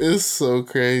 It's so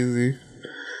crazy.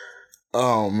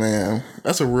 Oh man,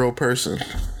 that's a real person.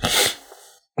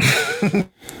 I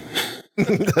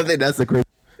think that's a great.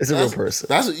 It's a real person.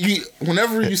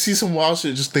 Whenever you see some wild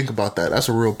shit, just think about that. That's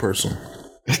a real person.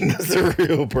 That's a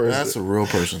real person. That's a real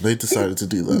person. They decided to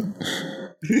do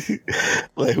that.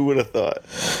 Like, who would have thought?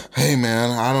 Hey man,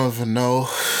 I don't even know.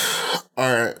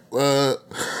 All right,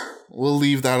 we'll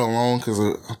leave that alone because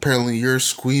apparently you're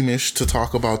squeamish to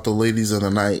talk about the ladies of the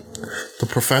night, the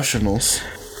professionals,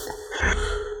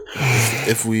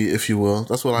 if you will.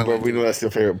 That's what I. Bro, we know that's your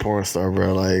favorite porn star,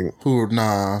 bro. Like, who?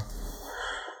 Nah.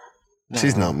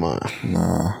 She's not mine.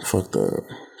 Nah, fuck that.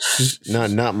 She's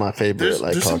not my favorite.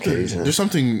 Like Caucasian. There's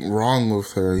something wrong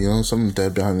with her. You know, something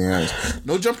dead behind the eyes.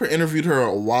 No Jumper interviewed her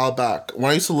a while back. When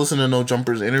I used to listen to No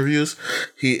Jumper's interviews,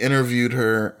 he interviewed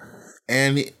her.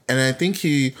 And I think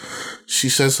she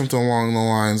said something along the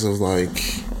lines of like,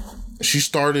 she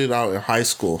started out in high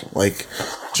school, like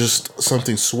just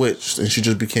something switched and she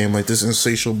just became like this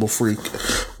insatiable freak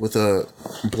with a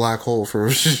black hole for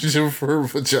her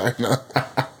vagina.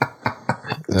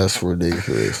 That's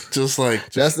ridiculous. Just like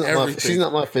that's not she's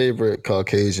not my favorite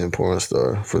Caucasian porn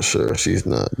star for sure. She's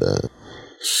not that.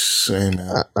 Same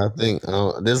man. I think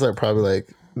there's like probably like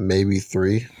maybe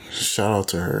 3. Shout out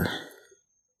to her.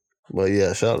 But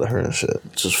yeah, shout out to her and shit.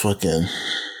 Just fucking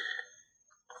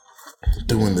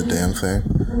doing the damn thing.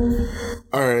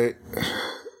 All right.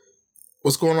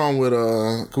 What's going on with,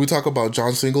 can we talk about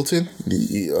John Singleton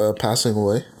passing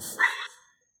away?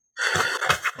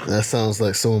 That sounds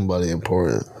like somebody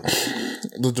important.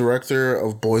 The director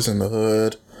of Boys in the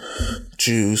Hood,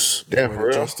 Juice,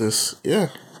 Justice. Yeah.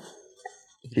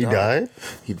 He died?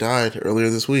 He died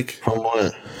earlier this week. From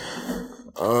what?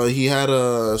 He had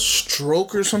a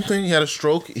stroke or something. He had a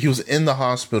stroke. He was in the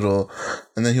hospital,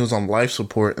 and then he was on life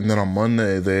support. And then on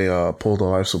Monday, they pulled the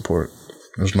life support.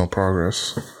 There's no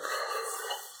progress.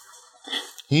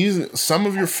 He's some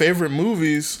of your favorite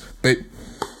movies, Baby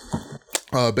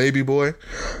Boy.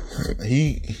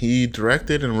 He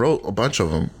directed and wrote a bunch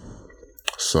of them.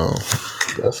 So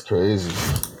that's crazy.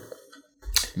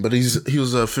 But he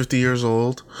was 50 years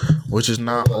old, which is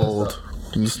not old.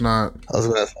 It's not. I was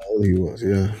gonna ask how old he was.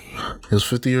 Yeah, he was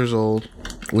 50 years old,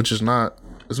 which is not.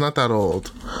 It's not that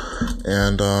old,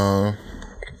 and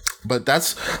But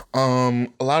that's a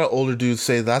lot of older dudes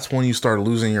say that's when you start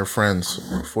losing your friends.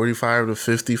 45 to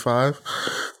 55.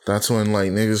 That's when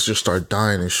like niggas just start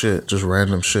dying and shit. Just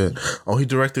random shit. Oh, he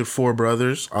directed Four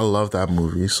Brothers. I love that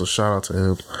movie. So shout out to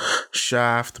him.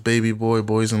 Shaft, Baby Boy,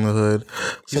 Boys in the Hood.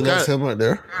 So that's him right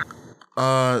there.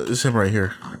 It's him right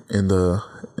here in the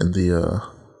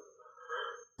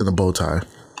bow tie.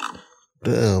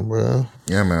 Damn, bro.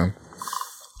 Yeah, man.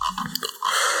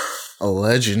 A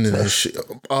legend in this shit.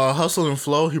 Hustle and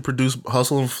Flow. He produced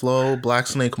Hustle and Flow, Black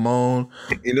Snake Moan.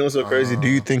 You know what's so crazy? Do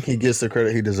you think he gets the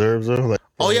credit he deserves, though? Like,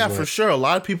 Oh yeah, for sure. A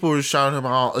lot of people were shouting him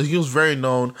out. He was very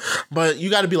known, but you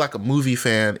got to be like a movie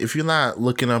fan. If you're not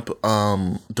looking up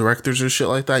directors or shit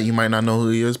like that, you might not know who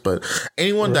he is. But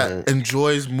anyone that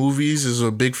enjoys movies, is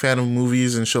a big fan of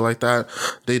movies and shit like that,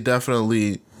 they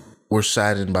definitely were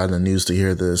saddened by the news to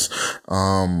hear this.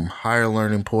 Higher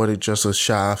Learning, Poetic Justice,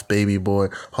 Shaft, Baby Boy,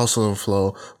 Hustle and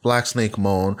Flow, Black Snake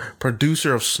Moan,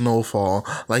 producer of Snowfall.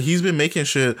 Like, he's been making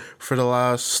shit for the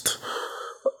last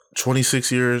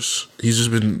 26 years. He's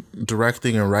just been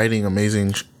directing and writing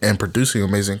amazing and producing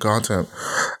amazing content,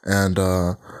 and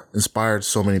inspired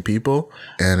so many people.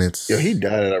 And it's he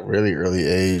died at a really early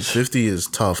age. 50 is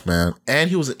tough, man. And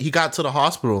he got to the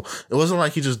hospital. It wasn't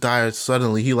like he just died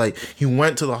suddenly. He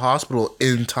went to the hospital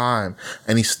in time,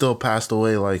 and he still passed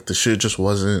away. Like, the shit just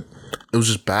wasn't, it was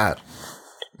just bad.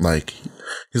 Like,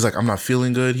 he's like, I'm not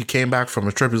feeling good. He came back from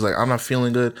a trip. He's like, I'm not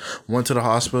feeling good. Went to the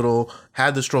hospital,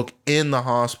 had the stroke in the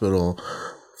hospital,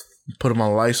 put him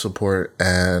on life support,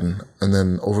 and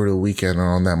then over the weekend or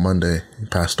on that Monday, he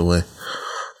passed away.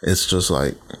 It's just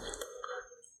like,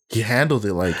 he handled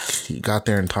it. Like, he got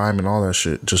there in time and all that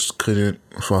shit. Just couldn't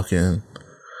fucking.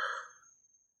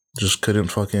 Shout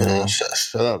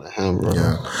out to him, bro.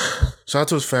 Yeah. Shout out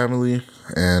to his family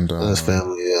and his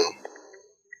family, yeah.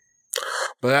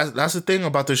 But that's the thing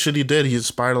about the shit he did. He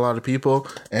inspired a lot of people.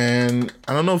 And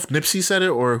I don't know if Nipsey said it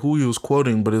or who he was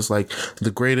quoting, but it's like the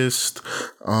greatest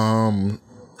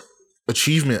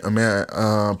achievement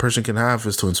a person can have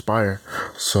is to inspire.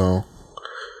 So,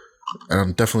 and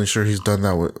I'm definitely sure he's done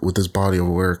that with his body of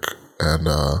work. And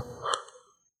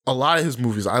a lot of his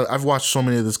movies. I've watched so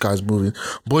many of this guy's movies.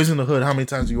 Boys in the Hood. How many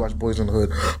times do you watch Boys in the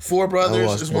Hood? Four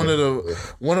Brothers is one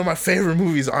of my favorite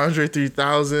movies. Andre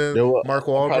 3000, Mark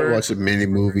Wahlberg. I watched many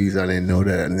movies. I didn't know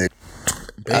that.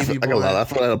 Baby Boy. I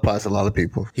feel that applies to a lot of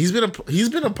people. He's been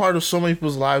a part of so many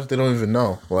people's lives they don't even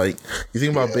know. Like, you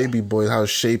think about Baby Boy, how it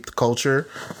shaped culture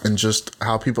and just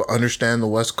how people understand the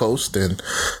West Coast and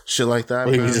shit like that.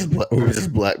 We were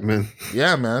just black men.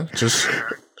 Yeah, man. Just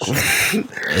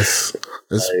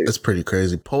it's pretty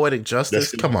crazy. Poetic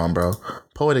Justice, come on, bro.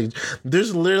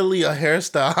 There's literally a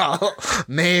hairstyle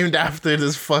named after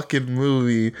this fucking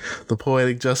movie, the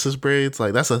Poetic Justice braids.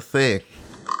 Like, that's a thing.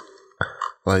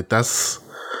 Like, that's,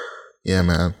 yeah,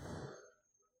 man.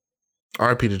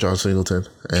 R.I.P. to John Singleton.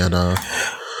 And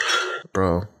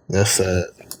bro, that's sad.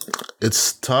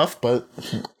 It's tough, but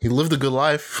he lived a good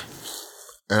life.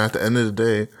 And at the end of the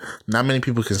day, not many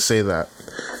people can say that.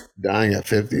 Dying at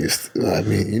 50 is, I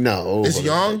mean, you're not old. It's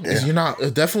young. Yeah. You're not,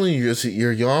 definitely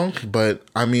you're young, but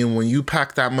I mean, when you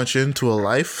pack that much into a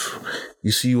life,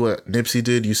 you see what Nipsey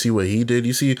did, you see what he did,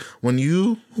 you see when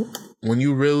you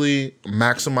really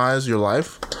maximize your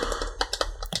life,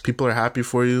 people are happy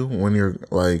for you. When you're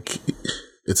like,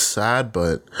 it's sad,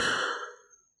 but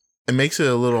it makes it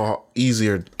a little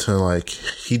easier to, like,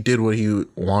 he did what he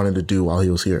wanted to do while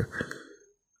he was here.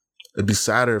 It'd be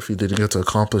sadder if he didn't get to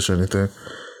accomplish anything.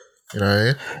 You know what I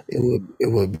mean? It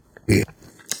would be.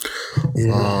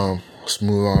 Yeah. Let's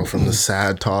move on from the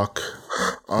sad talk.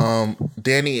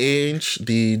 Danny Ainge,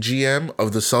 the GM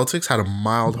of the Celtics, had a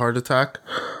mild heart attack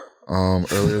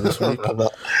earlier this week.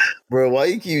 Bro, why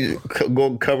you keep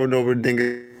going covering over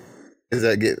niggas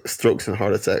that get strokes and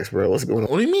heart attacks, bro? What's going on?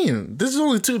 What do you mean? This is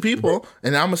only two people,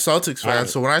 and I'm a Celtics fan.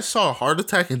 So when I saw a heart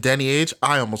attack in Danny Ainge,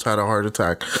 I almost had a heart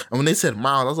attack. And when they said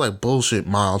mild, I was like, bullshit,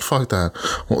 mild. Fuck that.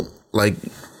 Well, like,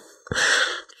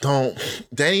 don't.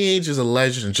 Danny Ainge is a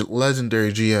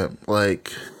legendary GM.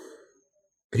 Like,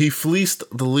 he fleeced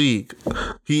the league.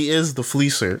 He is the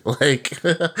fleecer. Like,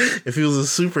 if he was a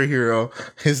superhero,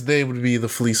 his name would be the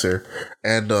fleecer.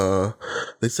 And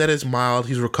they said it's mild.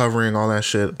 He's recovering, all that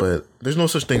shit. But there's no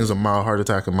such thing as a mild heart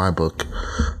attack in my book.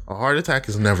 A heart attack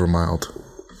is never mild.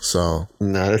 So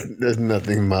no, there's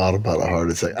nothing mild about a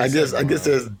heart attack. I guess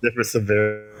there's different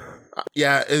severity.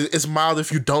 Yeah, it's mild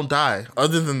if you don't die.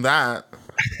 Other than that,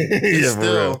 it's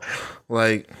still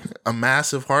like a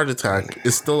massive heart attack.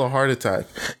 It's still a heart attack.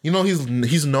 You know,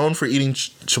 he's known for eating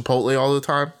Chipotle all the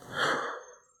time.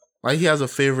 Like, he has a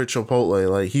favorite Chipotle.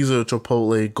 Like, he's a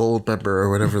Chipotle Gold member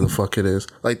or whatever the fuck it is.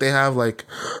 Like, they have like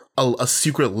a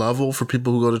secret level for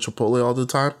people who go to Chipotle all the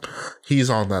time, he's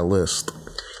on that list.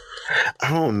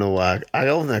 I don't know why. I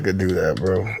don't think I could do that,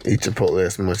 bro. Eat Chipotle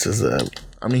as much as that.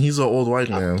 I mean, he's an old white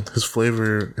man. His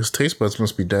flavor, his taste buds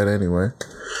must be dead anyway.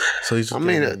 So he's. Don't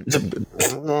do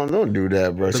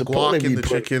that, bro. The Chipotle guac and the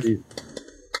chicken.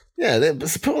 Yeah,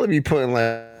 Chipotle be putting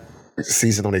like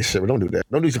season on their shit. But don't do that.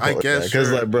 Don't do Chipotle. I guess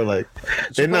because like, bro, like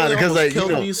they're Chipotle not because like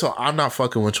killed me, so I'm not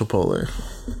fucking with Chipotle.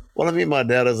 Well, I mean, my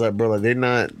dad is like, bro, like they're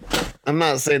not. I'm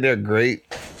not saying they're great,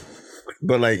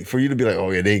 but like for you to be like,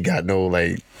 oh yeah, they got no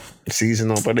like season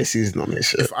on, but they season on this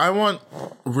shit. If I want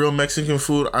real Mexican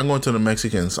food, I'm going to the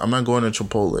Mexicans. I'm not going to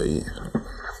Chipotle.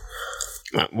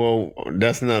 Well,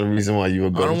 that's not the reason why you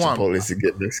would go to Chipotle to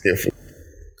get Mexican food.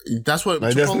 That's what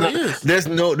like, Chipotle is.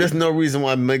 There's no reason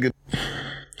why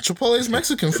Chipotle is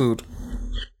Mexican food.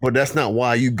 But that's not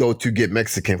why you go to get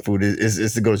Mexican food.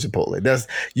 Is to go to Chipotle. That's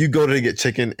you go to get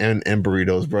chicken and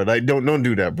burritos, bro. Like don't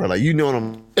do that, bro. Like you know what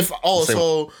I'm.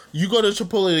 So you go to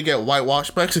Chipotle to get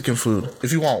whitewashed Mexican food.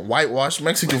 If you want whitewashed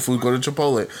Mexican food, go to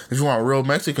Chipotle. If you want real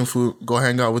Mexican food, go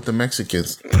hang out with the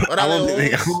Mexicans. I don't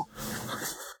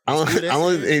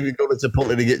even go to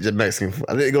Chipotle to get Mexican food.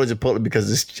 I didn't go to Chipotle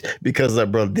because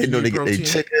like, bro, they know they get their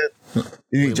chicken.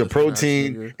 You need your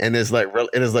protein, and it's like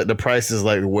the price is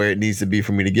like where it needs to be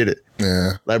for me to get it.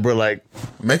 Yeah, like bro, like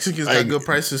Mexicans got good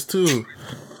prices too.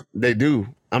 They do.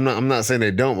 I'm not saying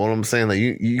they don't. What I'm saying, like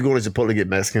you go to Chipotle to get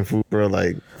Mexican food, bro.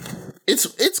 Like it's.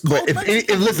 But if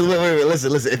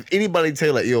listen. If anybody tell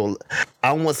you like, yo,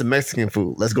 I want some Mexican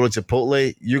food, let's go to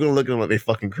Chipotle. You're gonna look at them like they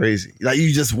fucking crazy. Like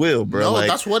you just will, bro. No, like,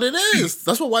 that's what it is.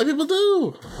 That's what white people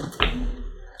do.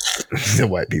 The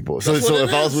white people. So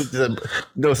if I was with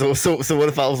so what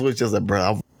if I was with just like, bro,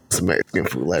 I want some Mexican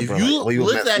food, like, if bro, you like,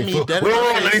 looked at me dead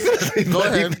Go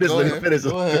ahead.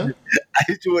 I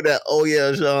hit you with that. Oh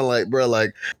yeah, Sean. Like, bro,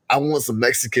 like I want some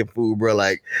Mexican food, bro.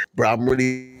 Like, bro, I'm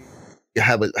really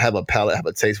have a palate, have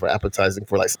a taste for appetizing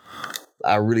for like.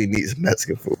 I really need some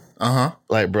Mexican food.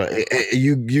 Like, bro,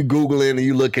 you Googling and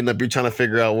you looking up, you're trying to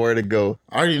figure out where to go.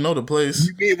 I already know the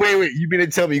place. Wait, you mean to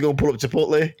tell me you're gonna pull up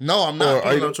Chipotle? No, I'm not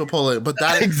pulling up Chipotle, but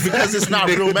that is because it's not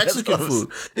real Mexican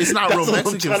food. It's not real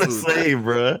Mexican food. Say,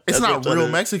 bro. It's not real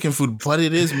Mexican food, but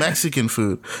it is Mexican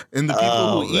food. And the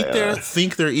people who eat there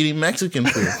think they're eating Mexican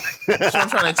food. That's what I'm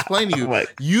trying to explain to you.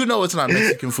 You know it's not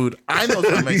Mexican food. I know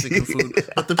it's not Mexican food.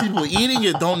 But the people eating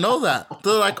it don't know that.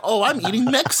 They're like, oh, I'm eating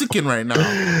Mexican right now.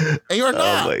 And you're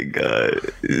not. Oh my God.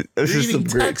 That's just some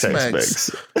great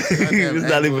Tex-Mex. It's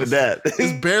not even that.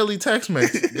 It's barely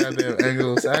Tex-Mex. Goddamn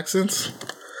Anglo-Saxons.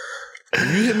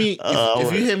 If you hit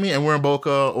me and we're in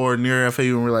Boca or near FAU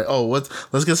and we're like, oh,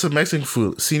 let's get some Mexican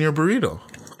food. Senior burrito.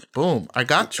 Boom. I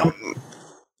got you.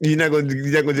 You're not gonna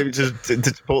take me to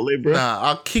Chipotle, bro? Nah,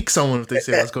 I'll kick someone if they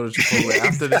say let's go to Chipotle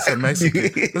after they say Mexican.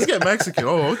 Let's get Mexican.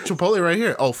 Oh, Chipotle right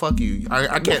here. Oh, fuck you.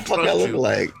 I can't trust you.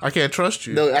 Like? I can't trust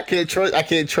you. No, I can't trust you, bro.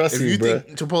 If you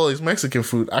think Chipotle is Mexican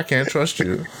food, I can't trust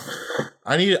you.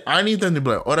 I need them to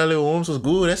be like, "Orale, Holmes, what's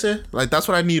good?" That's it. Like that's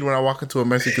what I need when I walk into a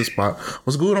Mexican spot.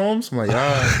 What's good, Holmes? I'm like,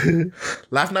 yeah.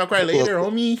 Laugh now, cry later,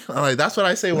 homie. I'm like, that's what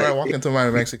I say when I walk into my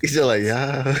Mexican. He's like,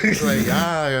 yeah. He's like,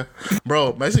 yeah,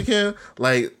 bro. Mexican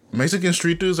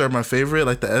street dudes are my favorite.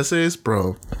 Like the essays,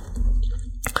 bro.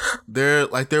 I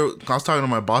was talking to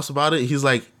my boss about it. He's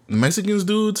like, Mexicans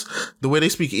dudes, the way they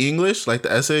speak English, like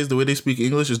the essays, the way they speak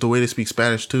English is the way they speak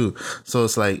Spanish too. So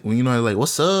it's like when like,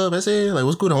 what's up, essay? Like,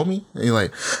 what's good, homie? And he's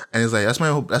like,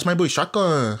 that's my boy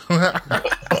shotgun.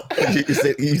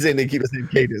 You saying they keep the same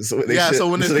cadence? So so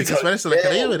when they speak in Spanish, they're like,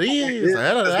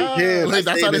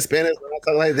 that's how they Spanish. When I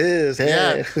talk like this,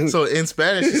 yeah. So in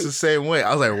Spanish, it's the same way.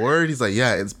 I was like, word. He's like,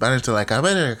 yeah. In Spanish, they're like, I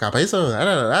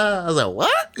was like,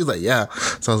 what? He's like, yeah.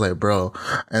 So I was like, bro.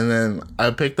 And then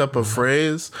I picked up a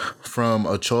phrase from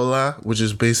a chola, which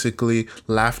is basically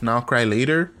laugh now, cry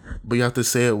later, but you have to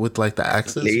say it with like the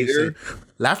accent. Later.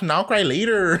 Laugh now, cry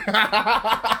later.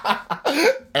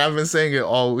 And I've been saying it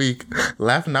all week.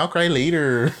 Laugh now, cry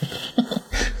later.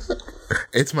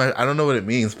 I don't know what it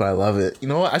means, but I love it. You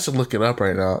know what? I should look it up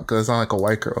right now because I sound like a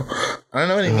white girl. I don't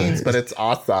know what it means, but it's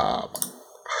awesome.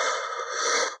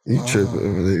 You tripping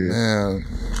over there, man?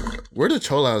 Where the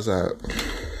cholas at?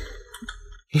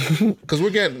 Because we're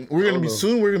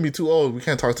gonna be too old. We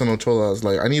can't talk to no cholas.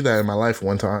 Like I need that in my life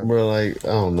one time, bro. Like I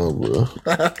don't know, bro.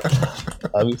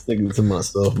 I be sticking to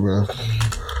myself, bro.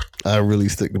 I really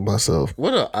stick to myself.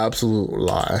 What an absolute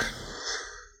lie.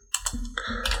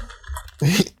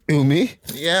 Who, me?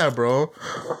 Yeah, bro.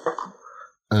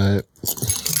 Ice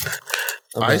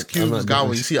Cube's got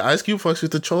one. You see, Ice Cube fucks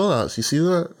with the cholas. You see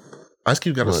that? Ice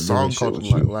Cube got a song called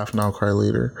like "Laugh Now, Cry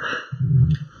Later."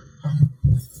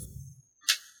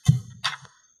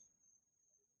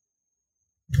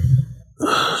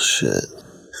 shit.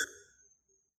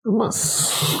 I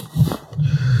must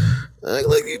act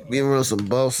like you be around some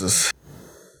bosses.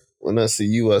 When I see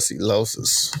you, I see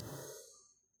losses.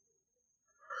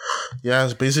 Yeah,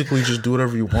 it's basically just do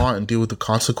whatever you want and deal with the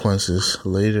consequences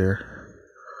later.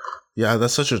 Yeah,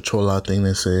 that's such a chola thing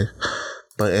to say.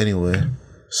 But anyway,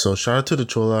 so shout out to the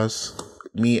cholas.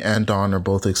 Me and Don are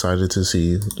both excited to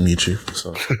meet you.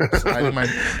 So slide in my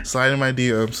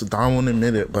DMs. Don won't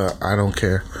admit it, but I don't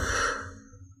care.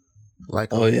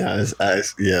 Like, oh yeah,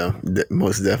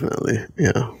 most definitely,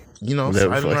 yeah. You know,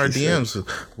 slide in our DMs.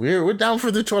 We're down for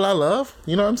the chola love.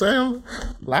 You know what I'm saying?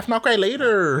 Laugh not cry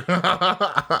later.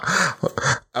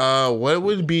 What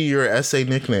would be your essay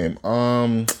nickname?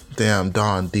 Damn,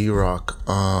 Don D-Rock.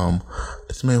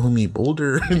 This man who me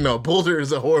Boulder. No, Boulder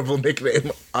is a horrible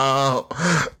nickname.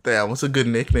 Damn, what's a good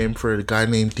nickname for a guy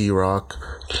named D-Rock?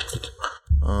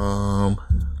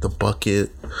 The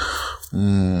Bucket.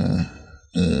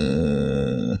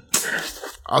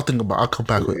 I'll come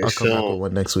back with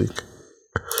one next week.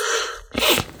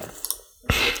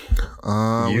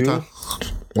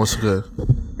 What's good?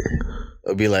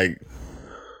 It'll be like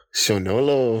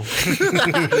Shonolo.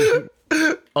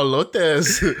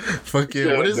 Elotes.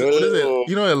 Fucking what is it?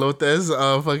 You know elotes?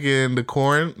 Fucking the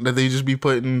corn that they just be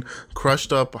putting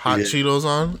crushed up hot Cheetos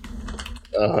on.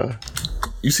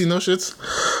 You seen those shits?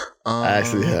 I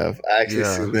actually have. I actually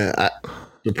seen that.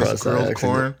 The grilled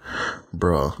corn,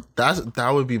 bro.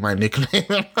 That would be my nickname.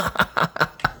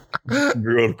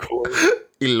 Grilled corn.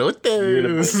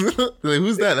 Elotes. Like,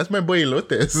 who's that? That's my boy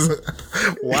Elotes.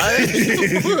 Why?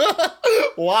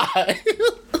 Why?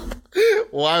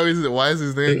 Why is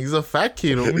his name? He's a fat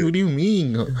kid. What do you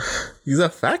mean? He's a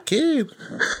fat kid.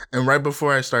 And right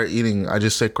before I start eating, I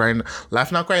just say crying,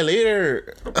 laugh now, cry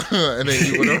later. And then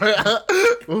eat whatever.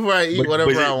 Before I eat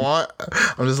whatever I want,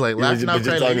 I'm just like, laugh now,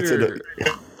 cry later.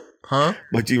 Huh?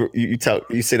 But you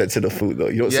say that to the food though.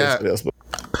 You don't say something else. But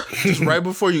just right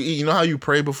before you eat, you know how you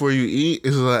pray before you eat?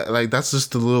 It's like that's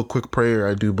just the little quick prayer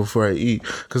I do before I eat,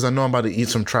 because I know I'm about to eat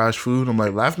some trash food. I'm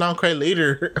like, laugh now, cry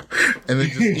later, and then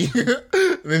just eat,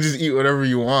 and then just eat whatever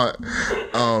you want.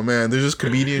 Oh man, there's this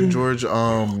comedian George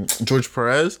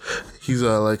Perez. He's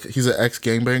an ex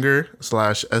gangbanger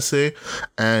 / essay,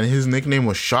 and his nickname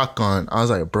was Shotgun. I was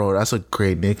like, bro, that's a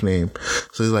great nickname.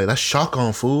 So he's like, that's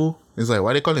Shotgun, fool. He's like,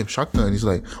 why they call him Shotgun? He's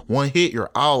like, one hit,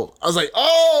 you're out. I was like,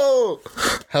 oh,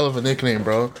 hell of a nickname,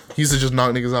 bro. He used to just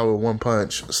knock niggas out with one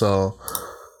punch. So,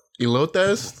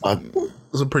 Elotes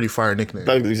was a pretty fire nickname.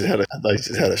 I thought you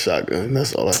just had a shotgun.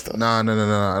 That's all I thought. No.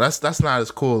 That's not as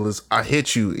cool as I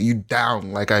hit you. You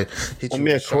down like I hit you. I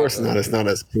mean, of course not. It's not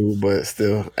as cool, but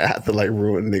still, I have to like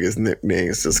ruin niggas'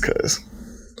 nicknames just cause.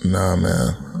 Nah,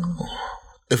 man.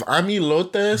 If I'm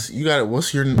Elotes, you got it.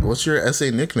 What's your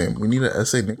essay nickname? We need an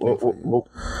essay nickname. We'll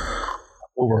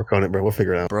work on it, bro. We'll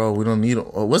figure it out, bro. We don't need.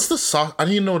 What's the sauce? I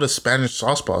don't even know what a Spanish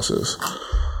sauce boss is.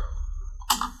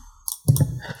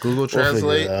 Google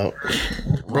Translate,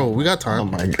 bro. We got time. Oh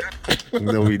my god,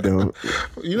 no, we don't.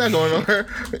 You're not going nowhere.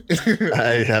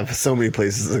 I have so many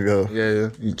places to go.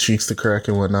 Yeah. You cheeks to crack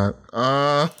and whatnot.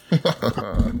 Oh.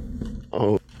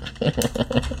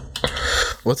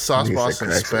 What's sauce boss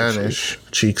in Spanish?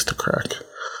 Cheeks to crack.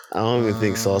 I don't even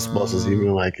think sauce boss is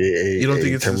even like a. You don't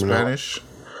think it's in Spanish?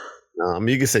 No, I mean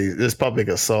you can say there's probably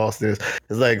like a sauce. It's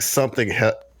like something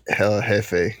jefe.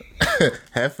 Jefe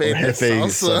de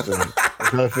salsa.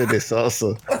 Jefe de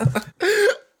salsa.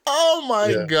 Oh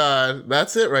my god,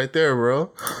 that's it right there,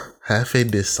 bro. Jefe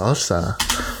de salsa.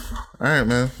 All right,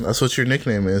 man. That's what your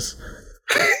nickname is.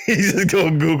 You just go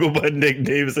Google my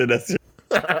nicknames and that's.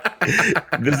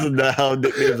 This is not how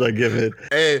nicknames are given.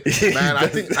 Hey, man, I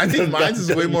think mine is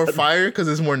way more fire because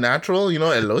it's more natural. You know,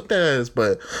 elotes,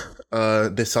 but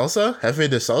de salsa, jefe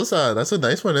de salsa. That's a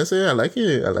nice one. That's it. I like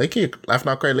it. Laugh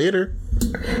not cry later.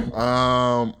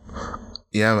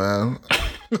 Yeah, man.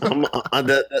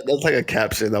 That's like a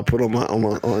caption I'll put on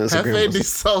Instagram. Jefe de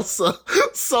salsa.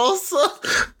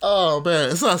 Oh man,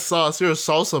 it's not sauce. You're a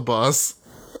salsa boss.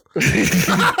 You're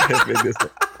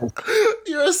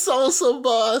a salsa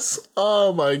boss.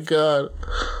 Oh my god.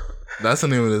 That's the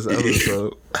name of this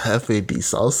episode. Jefe de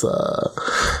salsa.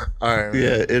 Alright.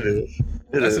 Yeah, it is.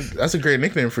 That's a great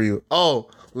nickname for you. Oh,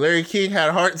 Larry King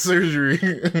had heart surgery.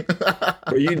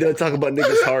 Bro, you done talk about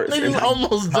niggas' hearts. Niggas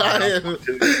almost dying.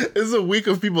 It's a week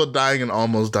of people dying and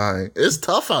almost dying. It's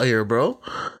tough out here, bro.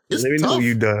 It's Let me tough. know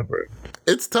you done, bro.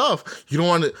 It's tough. You don't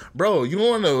want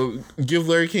to give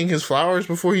Larry King his flowers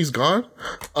before he's gone?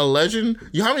 A legend?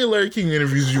 How many Larry King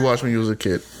interviews did you watch when you was a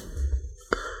kid?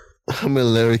 How many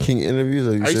Larry King interviews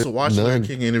are you? I used to watch Larry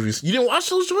King interviews. You didn't watch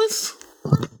those joints?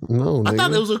 No, I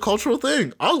thought it was a cultural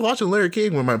thing. I was watching Larry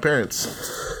King with my parents.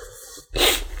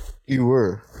 You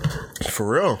were. For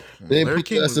real. They Larry put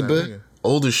King you was as a that bit. nigga.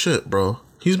 Old as shit, bro.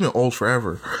 He's been old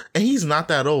forever. And he's not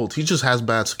that old. He just has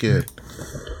bad skin.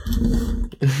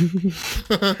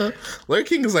 Larry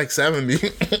King is like 70.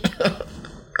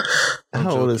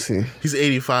 How old is he? He's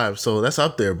 85, so that's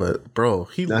up there, but bro,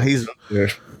 He's up there.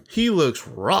 he looks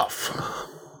rough.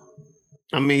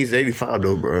 I mean, he's 85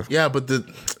 though, bro. Yeah, but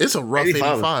it's a rough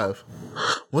 85. 85.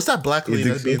 What's that black lady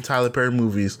think that's being so? Tyler Perry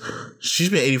movies? She's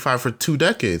been 85 for 2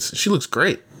 decades. She looks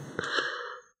great.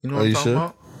 You know what Are I'm you talking sure?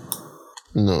 about?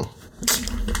 No.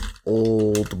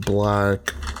 Old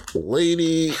black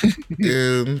lady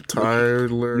in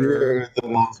Tyler You're the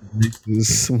most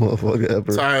racist motherfucker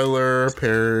ever. Tyler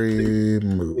Perry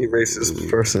movie. Racist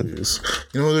person.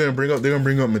 You know what they're gonna bring up? They're gonna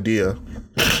bring up Medea.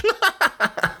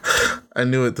 I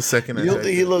knew it the second I You don't heard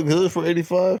think it. he look good for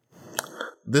 85?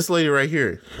 This lady right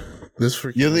here. This for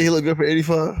You don't think he look good for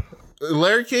 85?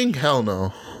 Larry King? Hell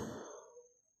no.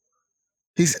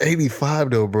 He's 85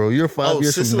 though, bro. You're 5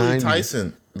 years from Cicely 90.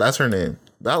 Tyson. That's her name.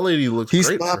 That lady looks He's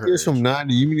great. 5 for her years age. from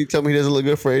 90. You mean to tell me he doesn't look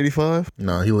good for 85?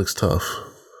 No, he looks tough.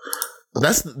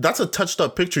 That's a touched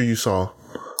up picture you saw.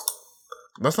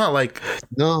 That's not like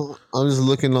No, I'm just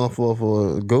looking off of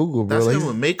Google, bro. that's Like, him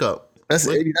with makeup. that's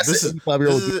Look, 80. That's this an is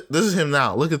 85-year-old. this is him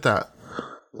now. Look at that.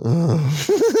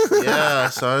 Yeah,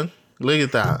 son. Look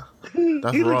at that.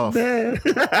 That's rough.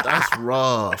 That's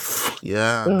rough.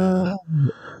 Yeah. Man.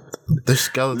 The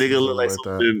skeleton Nigga look like that.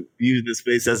 something using his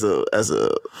face as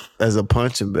a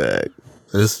punching bag.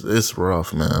 It's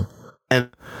rough, man. And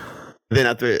then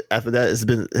after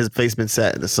that, his face been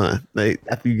sat in the sun. Like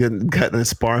after you got done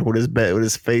sparring with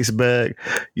his face bag,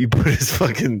 you put his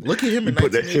fucking Look at him in you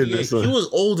put that shit in the 1988. sun. He was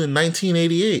old in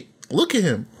 1988. Look at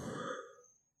him.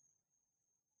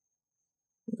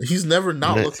 He's never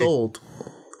not looked old.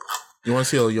 You want to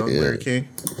see a young Larry King?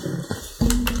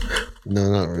 No,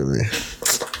 not really.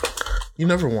 You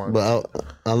never won. But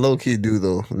I low key do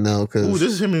though now Ooh, because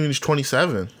this is him when he's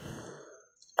 27.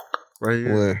 Right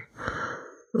here. where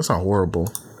That's not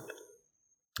horrible.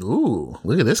 Ooh,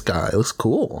 look at this guy. Looks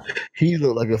cool. he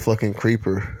look like a fucking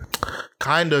creeper.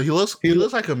 Kinda. He looks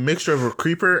like a mixture of a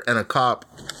creeper and a cop.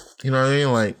 You know what I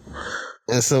mean? Like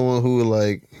And someone who's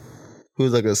like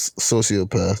a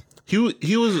sociopath.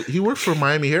 he worked for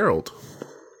Miami Herald.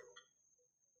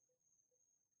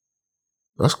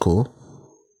 That's cool.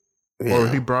 Yeah, Or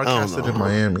he I broadcasted don't in know.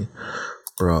 Miami.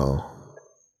 Bro.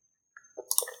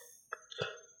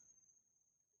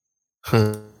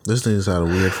 This nigga's had a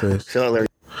weird face. Shout out Larry.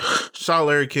 Shout out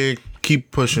Larry King.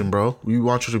 Keep pushing, bro. We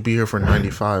want you to be here for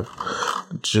 95.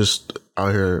 Just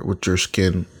out here with your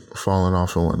skin falling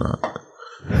off and whatnot.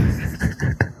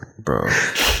 Bro.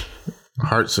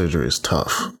 Heart surgery is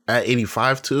tough. At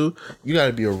 85 too, you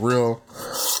gotta be a real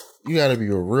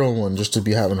one just to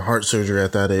be having heart surgery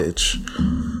at that age.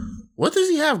 What does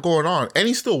he have going on? And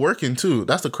he's still working too.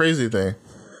 That's the crazy thing.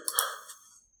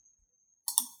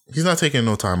 He's not taking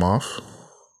no time off.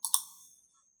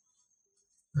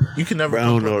 You can never. Bro, I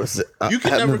don't know. I You can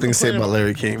have never nothing to say complain about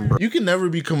Larry King, bro. You can never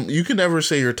You can never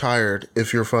say you're tired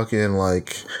if you're fucking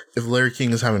like if Larry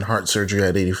King is having heart surgery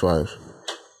at 85.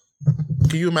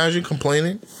 Can you imagine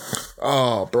complaining?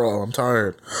 Oh, bro, I'm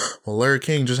tired. Well, Larry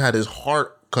King just had his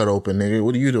heart cut open, nigga.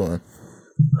 What are you doing?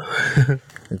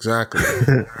 Exactly.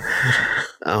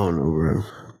 I don't know, bro.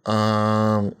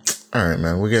 All right,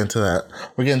 man. We're getting to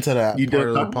that. You part done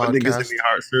of the talking about niggas podcast. having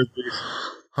heart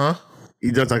surgeries? Huh?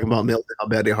 You done talking about how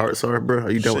bad their hearts are, bro? Are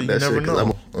you done Shit, with that you never shit?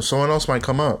 'Cause know. Someone else might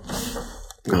come up.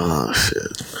 oh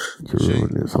shit! You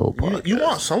ruined this whole podcast. You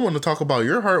want someone to talk about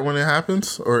your heart when it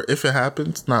happens, or if it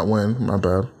happens. Not when. My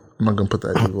bad. I'm not gonna put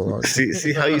that evil on.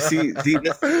 see how you see.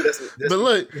 That's But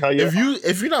look, how your-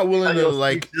 if you're not willing to your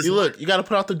like, feet just you got to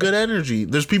put out the good energy.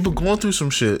 There's people going through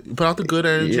some shit. You put out the good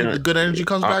energy. Yeah. The good energy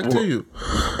comes back to you.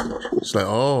 It's like,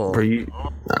 oh, Bro,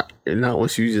 not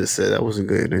what you just said. That wasn't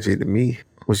good energy to me.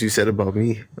 What you said about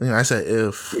me. yeah, I said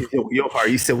if. Your heart.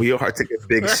 You said your heart took a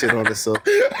big shit on itself.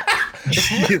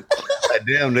 Like,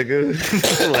 damn,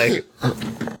 nigga. like,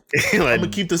 I'm gonna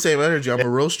keep the same energy. I'm gonna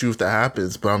roast you if that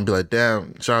happens, but I'm gonna be like,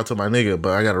 damn, shout out to my nigga,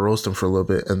 but I gotta roast him for a little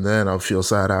bit, and then I'll feel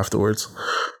sad afterwards.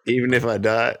 even if I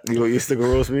died, you still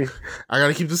gonna roast me? I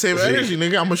gotta keep the same energy,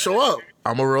 nigga. I'm gonna show up.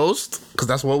 I'm gonna roast because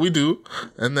that's what we do,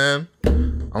 and then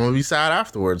I'm gonna be sad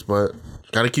afterwards. But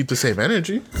gotta keep the same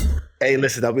energy. Hey,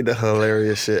 listen, that'll be the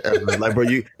hilarious shit ever. Like, bro,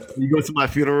 you go to my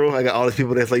funeral, I got all these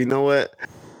people that's like, you know what?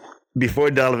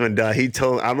 Before Donovan died, he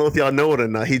told, I don't know if y'all know it or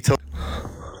not, he told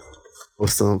or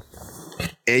some,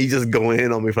 and you just going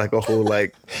in on me for like a whole,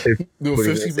 like, Do a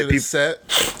 50-minute set.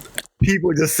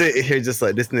 people just sitting here just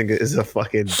like, this nigga is a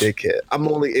fucking dickhead.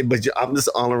 I'm just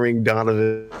honoring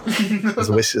Donovan's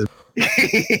wishes.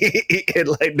 And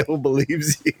like no one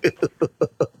believes you.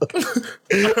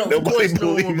 Nobody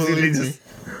believes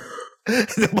you.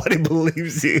 Nobody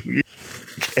believes you.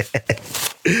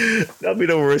 That'd be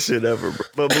the worst shit ever, bro.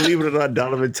 But believe it or not,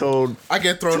 Donovan told I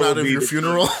get thrown out of your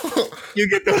funeral. you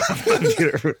get thrown out of my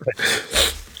funeral.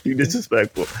 You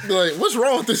disrespectful. Like, what's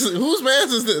wrong with this? Whose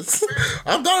man's is this?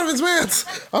 I'm Donovan's man's.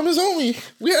 I'm his homie.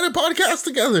 We had a podcast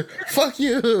together. Fuck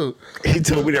you. He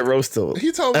told me to roast him.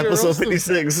 He told me to episode roast him.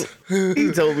 56.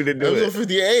 He told me to do it. Episode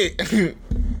 58.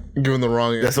 Giving the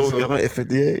wrong answer. That's what we're on at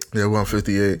 58. Yeah, we're on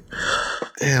 58.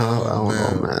 Damn, I don't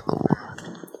know, man.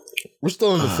 We're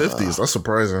still in the 50s. That's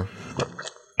surprising.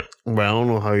 But I don't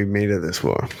know how he made it this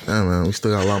far. Yeah, man. We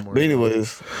still got a lot more. But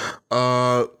anyways,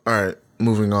 all right.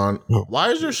 Moving on.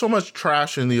 Why is there so much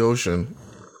trash in the ocean?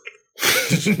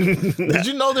 Did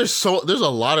you know there's a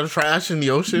lot of trash in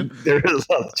the ocean? there is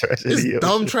a lot of trash in the ocean.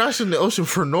 Dumb trash in the ocean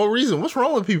for no reason. What's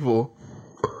wrong with people?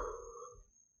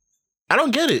 I don't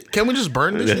get it. Can we just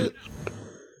burn this shit?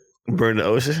 Burn the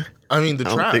ocean? I mean, the I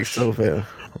don't trash. think so, fam.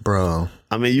 Bro.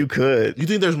 I mean, you could. You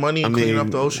think there's money in cleaning up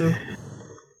the ocean?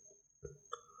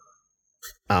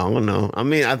 I don't know. I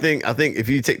mean, I think if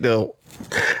you take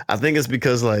I think it's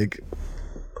because like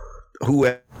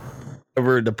whoever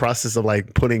the process of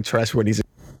like putting trash where it needs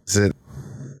to,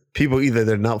 people either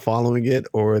they're not following it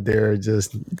or they're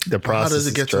just the process. How does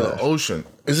it get to the ocean?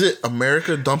 Is it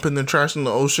America dumping the trash in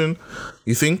the ocean,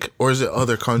 you think? Or is it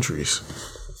other countries?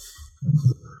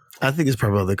 I think it's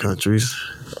probably other countries.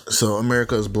 So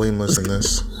America is blameless in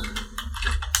this.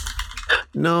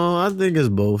 No, I think it's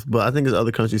both, but I think it's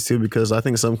other countries too because I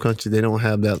think some countries they don't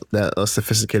have that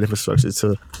sophisticated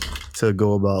infrastructure to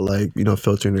go about like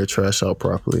filtering their trash out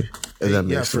properly. If that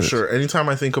makes for sense. sure. Anytime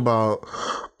I think about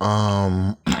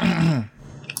wow,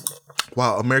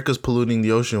 America's polluting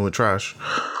the ocean with trash.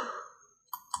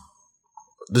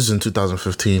 This is in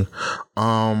 2015.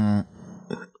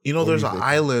 There's an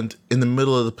island in the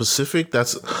middle of the Pacific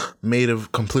that's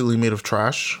completely made of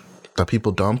trash that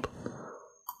people dump.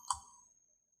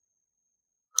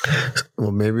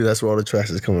 Well, maybe that's where all the trash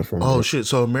is coming from. Oh shit!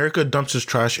 So America dumps its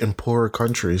trash in poorer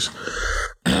countries.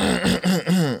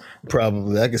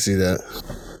 Probably, I can see that.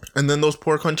 And then those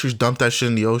poor countries dump that shit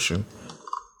in the ocean.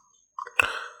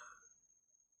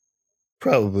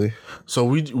 Probably. So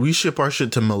we ship our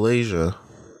shit to Malaysia.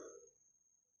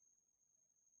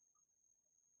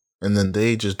 And then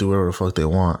they just do whatever the fuck they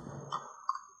want.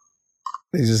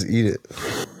 They just eat it.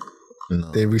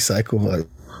 No. They recycle like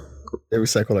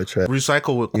trash.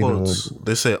 Recycle with quotes.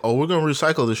 They say, "Oh, we're gonna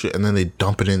recycle this shit," and then they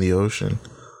dump it in the ocean.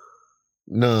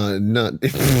 No.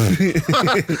 Like,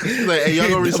 hey, y'all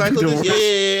gonna recycle this?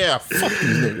 Yeah. Fuck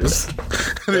these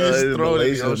niggas. They just throw it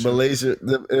in the ocean.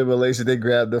 In Malaysia, they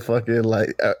grab the fucking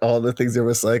like all the things they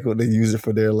recycle. They use it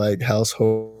for their like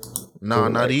household. No,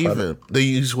 not like, even. Product. They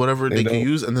use whatever they can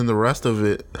use, and then the rest of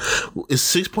it is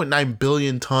 6.9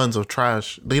 billion tons of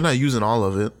trash. They're not using all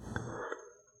of it.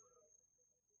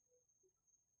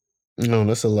 No,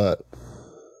 that's a lot.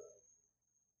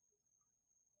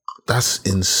 That's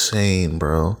insane,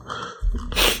 bro.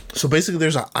 So basically,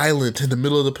 there's an island in the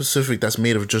middle of the Pacific that's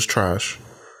made of just trash.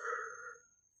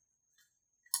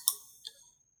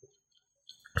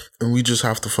 And we just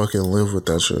have to fucking live with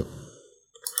that shit.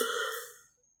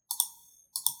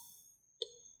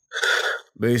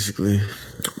 Basically.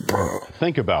 Bro.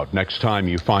 Think about next time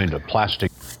you find a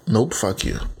plastic. Nope, fuck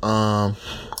you.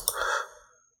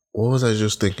 What was I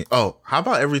just thinking? Oh, how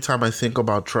about every time I think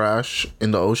about trash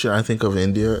in the ocean, I think of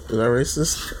India? Is that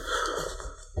racist?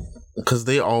 Because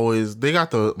they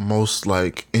got the most,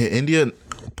 like, in India,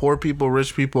 poor people,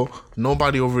 rich people,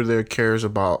 nobody over there cares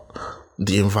about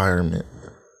the environment.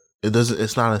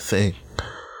 It's not a thing.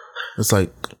 It's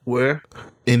like, where?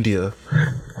 India.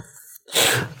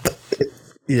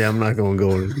 Yeah, I'm not gonna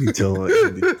go into detail on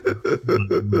India.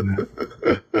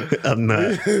 I'm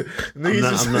not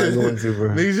going to,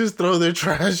 bro. They just throw their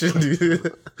trash in,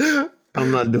 dude. I'm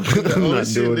not doing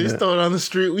that. They throw it on the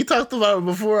street. We talked about it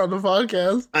before on the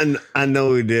podcast. I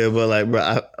know we did, but like,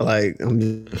 bro,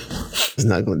 I'm just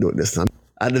not gonna do it this time.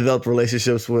 I developed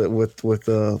relationships with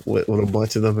a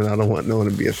bunch of them, and I don't want no one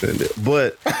to be offended.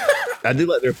 But I do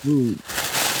like their food.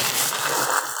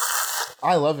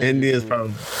 I love it.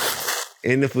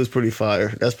 Indian food's pretty fire.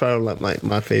 That's probably like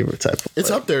my favorite type of.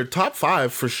 It's up there, top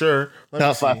 5 for sure.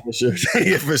 Top 5 for sure.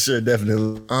 Yeah, for sure,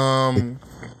 definitely.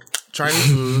 Chinese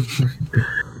food.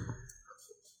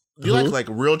 You like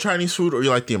real Chinese food, or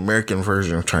you like the American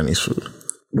version of Chinese food?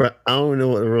 Bro, I don't know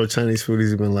what the real Chinese food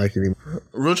is even like anymore.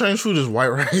 Real Chinese food is white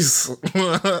rice.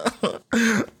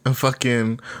 and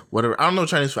fucking whatever. I don't know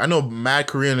Chinese food. I know mad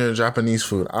Korean and Japanese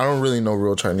food. I don't really know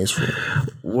real Chinese food.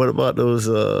 What about those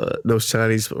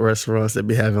Chinese restaurants that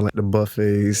be having like the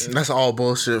buffets? That's all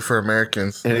bullshit for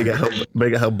Americans. And they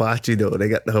got hibachi though. They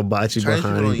got the hibachi Chinese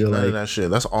people behind don't it. eat none of Like, that shit.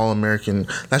 That's all American.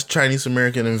 That's Chinese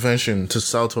American invention to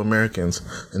sell to Americans,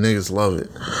 and niggas love it.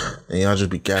 And y'all just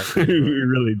be gassing. we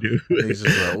really do. Niggas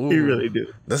just like, We ooh. really do.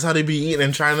 That's how they be eating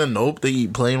in China. Nope, they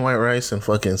eat plain white rice and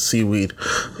fucking seaweed.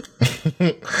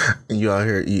 And you out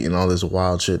here eating all this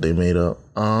wild shit they made up.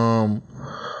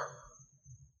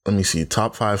 Let me see.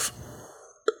 Top 5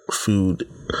 food.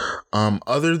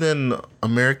 Other than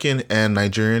American and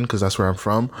Nigerian, because that's where I'm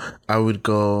from, I would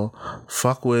go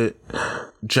fuck with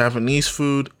Japanese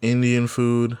food, Indian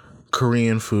food,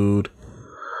 Korean food,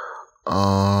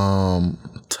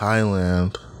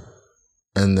 Thailand,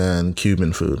 and then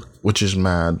Cuban food, which is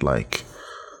mad. Like,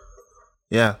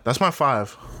 yeah, that's my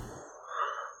 5.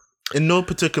 In no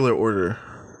particular order.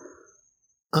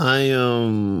 I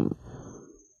am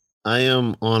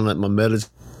on like my meditation.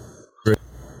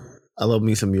 I love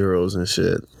me some euros and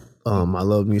shit. I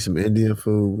love me some Indian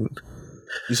food.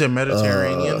 You said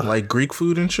Mediterranean, like Greek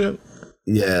food and shit?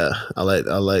 Yeah, I like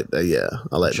that. Yeah,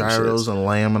 I like them Gyros shits. and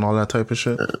lamb and all that type of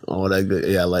shit. All that good.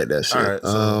 Yeah, I like that shit. All right,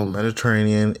 so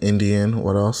Mediterranean, Indian,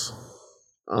 what else?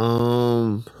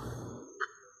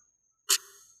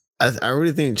 I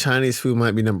really think Chinese food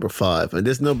might be number 5, and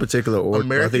there's no particular order.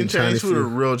 American I think Chinese food or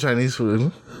real Chinese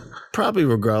food? probably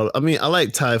regardless. I mean, I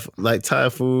like Thai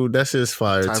food. That's just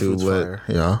fire Thai too. food's But fire.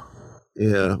 Yeah.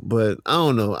 yeah, but I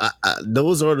don't know. I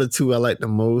those are the 2 I like the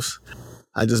most.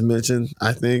 I just mentioned.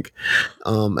 I think.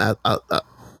 I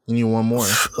You need one more.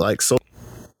 like soul.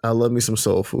 I love me some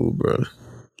soul food, bro.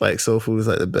 Like soul food is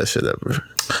like the best shit ever.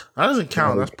 That doesn't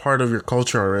count. That's part of your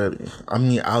culture already. I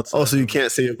mean, outside. Oh, so you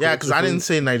can't say Yeah, because I didn't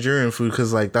say Nigerian food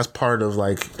because like that's part of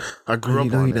like I grew You up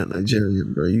know on you're it. not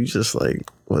Nigerian, bro. You just like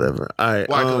whatever. All right.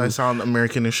 Why? Because I sound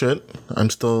American and shit. I'm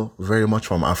still very much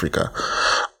from Africa.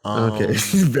 Okay,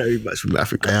 very much from I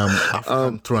Africa. am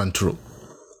African through and through.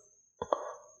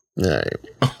 All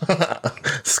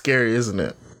right. Scary, isn't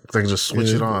it? It's like just switch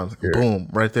it on. scary. Boom,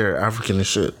 right there. African and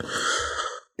shit.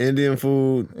 Indian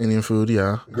food, Indian food,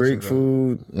 yeah. Greek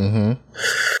food, Mm-hmm.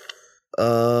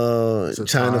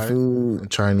 China Thai food,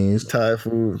 and Chinese. Thai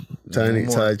food,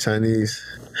 Chinese, more. Chinese.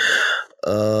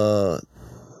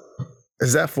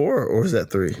 Is that 4 or is that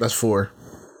 3? That's 4.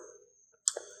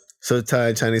 So Thai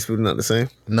and Chinese food are not the same?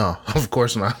 No, of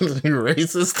course not. You're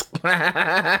racist.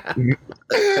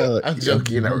 I'm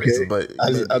joking, you're not racist, but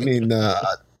I mean,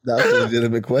 that's a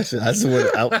legitimate question. I just want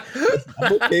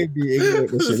I'm okay being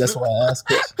ignorant and shit. That's why I asked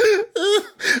questions.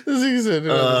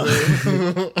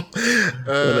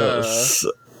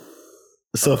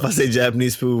 So if I say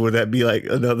Japanese food, would that be like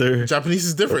another? Japanese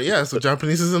is different, yeah. So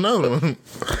Japanese is another one.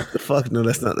 Fuck no,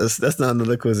 that's not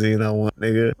another cuisine I want,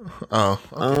 nigga.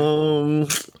 Oh,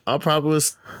 I'll probably.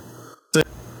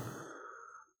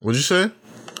 what'd you say?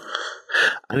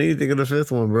 I need to think of the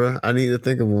 5th one, bro. I need to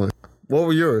think of one. What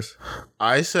were yours?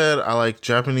 I said I like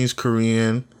Japanese,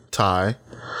 Korean, Thai,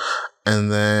 and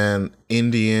then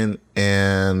Indian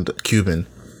and Cuban.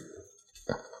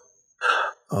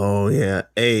 Oh yeah,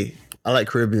 I like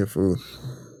Caribbean food.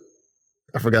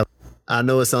 I forgot. I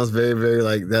know it sounds very, very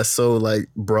like that's so like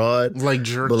broad, Like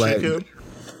jerk but, like, chicken.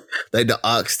 like the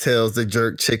oxtails, the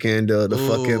jerk chicken, the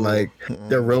fucking like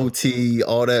the roti,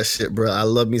 all that shit, bro. I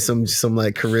love me some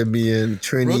like Caribbean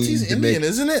Trini. Roti's Indian,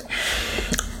 isn't it?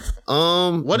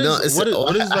 What is no, it's- what is oh,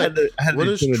 what is I like had to what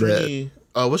do is Trinidad.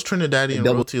 what's Trinidadian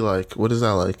Double- roti like? What is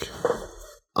that like?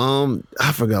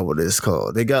 I forgot what it's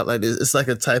called. They got like it's like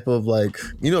a type of like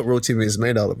you know what roti is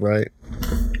made out of, right?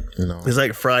 No. It's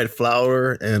like fried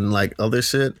flour and like other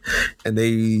shit, and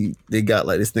they got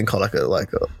like this thing called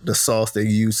the sauce they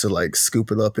use to like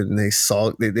scoop it up and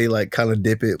they like kind of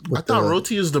dip it. With I thought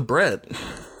roti is the bread.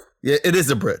 Yeah, it is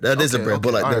a bread. That is a Okay, bread,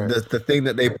 but okay, like alright. the thing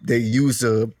that they use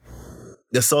the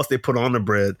sauce they put on the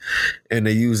bread, and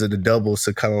they use it to double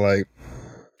to kind of like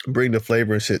bring the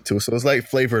flavor and shit to it. So it's like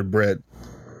flavored bread.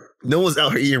 No one's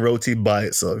out here eating roti by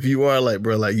itself. If you are like,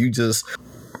 bro, like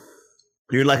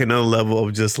you're like another level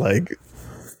of just like.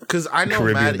 Because I know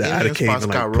Caribbean mad that I Indian can't spots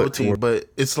even, got like, put roti, to work. but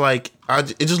it's like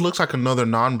it just looks like another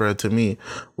naan bread to me.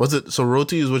 Was it so?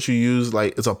 Roti is what you use,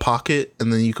 like it's a pocket,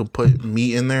 and then you can put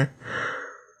meat in there.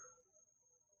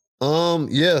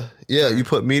 Yeah, you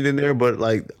put meat in there, but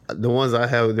like the ones I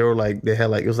have, they had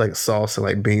like it was like sauce and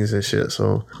like beans and shit.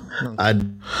 So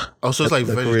Oh, so it's like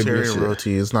The Caribbean vegetarian shit.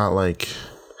 roti. It's not like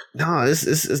no,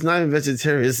 it's not even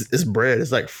vegetarian. It's bread.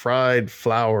 It's like fried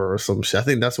flour or some shit. I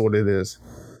think that's what it is.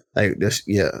 Like this,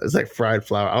 yeah, it's like fried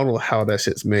flour. I don't know how that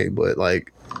shit's made, but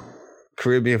like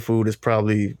Caribbean food is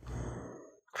probably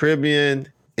Caribbean,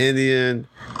 Indian,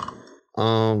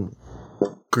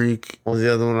 Greek. what was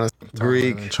the other one?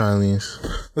 Greek, Chinese.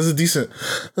 That's a decent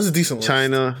list.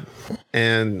 China,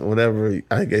 and whatever.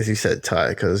 I guess you said Thai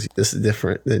because this is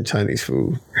different than Chinese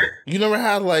food. You never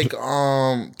had like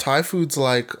Thai foods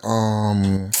like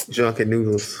Drunken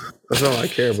noodles. That's all I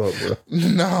care about, bro.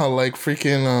 no, like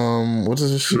freaking what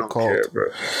is this shit called? Care, bro.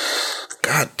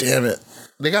 God damn it.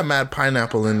 They got mad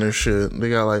pineapple in their shit. They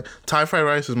got like Thai fried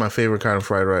rice is my favorite kind of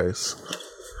fried rice.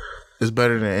 It's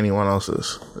better than anyone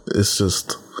else's. It's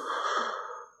just,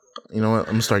 you know what?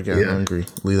 I'm gonna start getting hungry.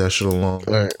 Leave that shit alone.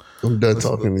 All right, I'm done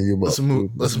talking to you about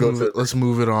food. Let's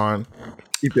move it on.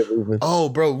 Keep it moving. Oh,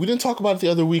 bro, we didn't talk about it the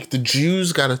other week. The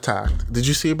Jews got attacked. Did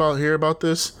you hear about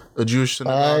this? A Jewish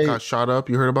synagogue got shot up.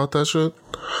 You heard about that shit?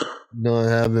 No, I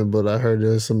haven't, but I heard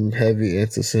there's some heavy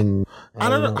anti-Semitism. I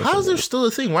don't know. How is there still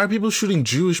a thing? Why are people shooting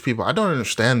Jewish people? I don't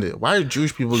understand it. Why are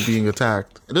Jewish people being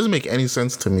attacked? It doesn't make any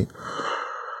sense to me.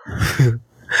 I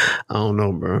don't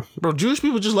know, bro. Bro, Jewish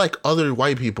people just like other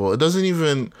white people. It doesn't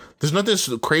even... There's nothing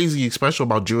crazy special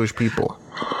about Jewish people.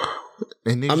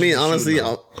 I mean, honestly,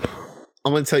 I'm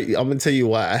gonna tell you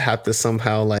why I have to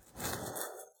somehow like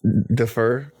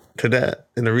defer to that,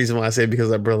 and the reason why I say it because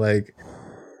like, bro, like,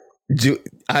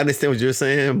 I understand what you're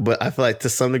saying, but I feel like to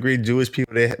some degree, Jewish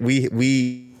people,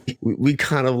 we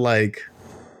kind of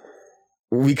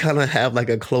have like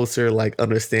a closer like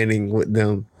understanding with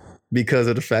them because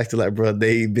of the fact that like, bro,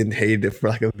 they've been hated for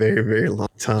like a very, very long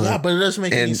time. Yeah, but it doesn't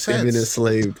make any sense. And been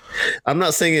enslaved. I'm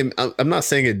not saying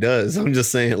it does. I'm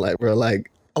just saying like, bro, like.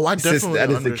 Oh, I definitely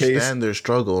understand their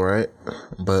struggle, right?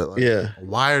 But like,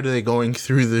 why are they going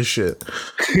through this shit?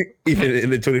 Even in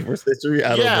the 21st century?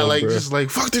 I don't know, like, bro. just like,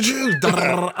 fuck the Jews.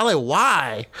 I'm like,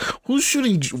 why?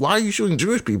 Why are you shooting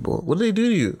Jewish people? What did they do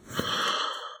to you?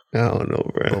 I don't know,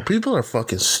 bro. People are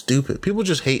fucking stupid. People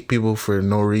just hate people for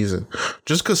no reason.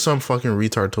 Just because some fucking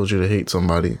retard told you to hate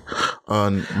somebody.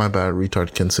 My bad,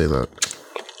 retard can say that.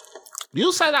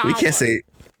 You say that. We can't say...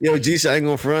 Yo, G-Shot, I ain't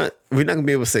gonna front. We're not gonna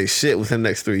be able to say shit within the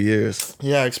next 3 years.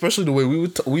 Yeah, especially the way we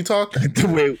talk. We're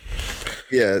not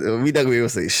gonna be able to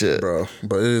say shit, bro.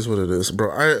 But it is what it is,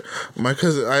 bro. My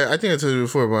cousin, I think I told you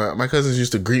before, but my cousins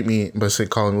used to greet me by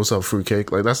calling "What's up,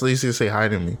 fruitcake?" Like that's they used to say hi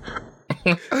to me.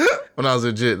 When I was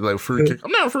legit, like fruitcake.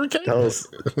 I'm not a fruitcake. That's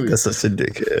such a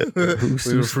dickhead. Who's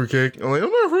a fruitcake? I'm like, I'm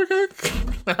not a fruitcake.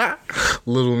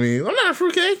 Little me, I'm not a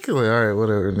fruitcake. Like, all right,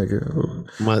 whatever,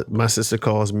 nigga. My sister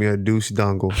calls me a douche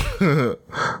dongle.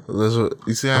 That's what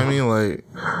you see. What I mean, like,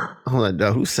 I'm like,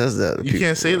 dog, who says that? You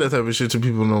can't say that type of shit to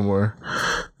people no more.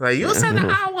 Like, you said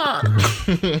the hour.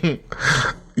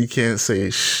 You can't say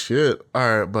shit.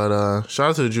 All right, but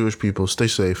shout out to the Jewish people. Stay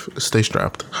safe. Stay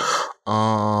strapped.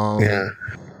 Yeah.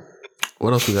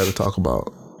 What else we got to talk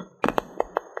about?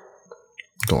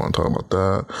 Don't want to talk about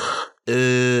that.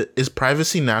 Is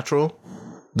privacy natural?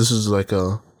 This is like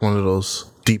one of those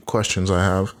deep questions I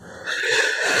have.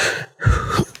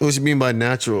 What you mean by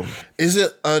natural? Is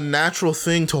it a natural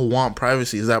thing to want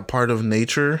privacy? Is that part of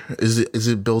nature? Is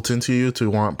it built into you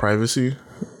to want privacy?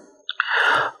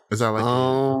 Is that like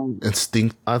an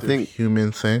instinctive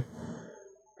human thing?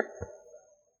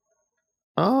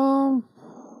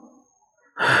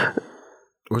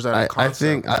 Or is that a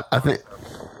concept? I think.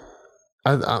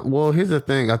 Well, here's the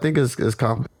thing. I think it's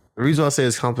complicated. The reason why I say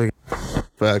it's complicated,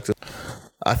 fact,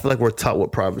 I feel like we're taught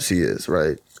what privacy is,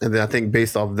 right? And then I think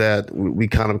based off that, we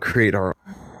kind of create our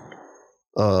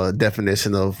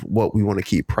definition of what we want to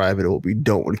keep private or what we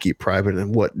don't want to keep private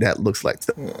and what that looks like.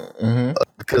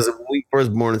 Because when we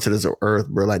first born into this earth,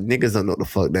 bro, like niggas don't know what the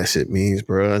fuck that shit means,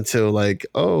 bro, until like,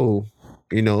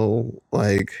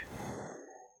 like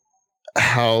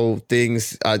how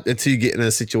things until you get in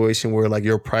a situation where like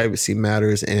your privacy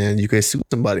matters and you can sue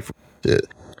somebody for shit,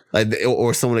 like,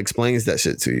 or someone explains that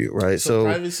shit to you, right? So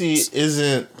privacy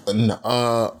isn't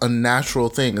a natural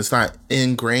thing. It's not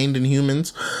ingrained in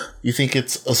humans. You think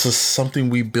it's something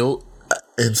we built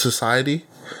in society?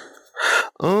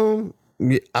 I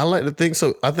like to think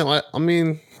so.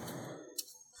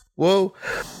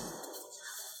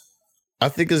 I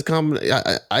think it's common.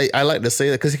 I like to say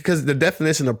that because the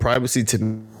definition of privacy to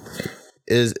me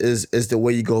is the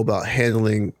way you go about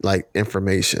handling like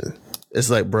information.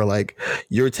 It's like, bro, like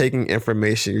you're taking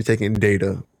information, you're taking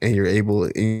data, and you're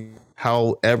able,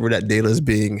 however that data is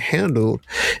being handled,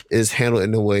 is handled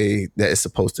in the way that it's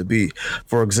supposed to be.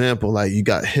 For example, like you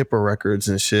got HIPAA records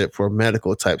and shit for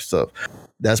medical type stuff.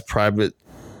 That's private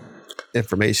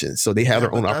information. So they have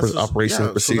their own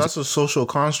operation procedure. So that's a social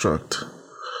construct.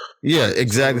 Yeah,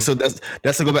 exactly. So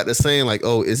that's to go back to saying like,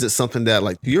 oh, is it something that,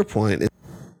 like, to your point,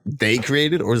 they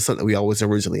created, or is it something we always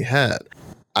originally had?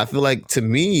 I feel like to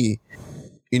me,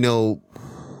 you know,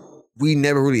 we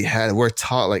never really had. We're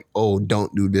taught like, oh,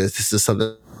 don't do this. This is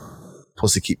something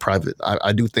supposed to keep private.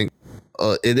 I do think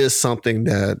it is something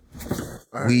that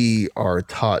we are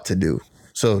taught to do.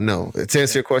 So no, to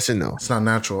answer your question, no, It's not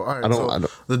natural. All right, I don't.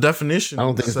 the definition I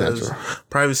don't think it's says natural.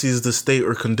 privacy is the state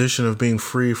or condition of being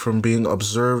free from being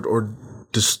observed or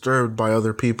disturbed by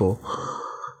other people.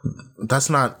 That's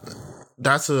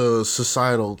a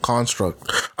societal construct.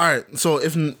 All right, so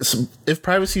if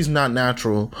privacy is not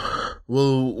natural,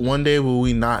 will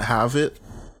we not have it?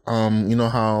 You know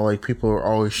how like people are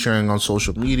always sharing on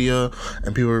social media,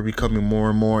 and people are becoming more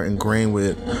and more ingrained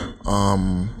with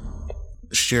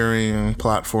sharing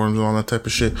platforms and all that type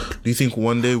of shit. Do you think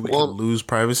one day we could lose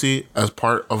privacy as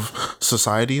part of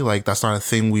society? Like that's not a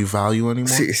thing we value anymore.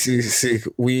 See,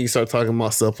 we start talking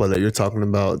about stuff like that. You're talking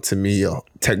about, to me,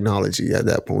 technology at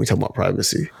that point. We talk about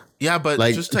privacy. Yeah, but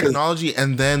Like, just technology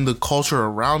and then the culture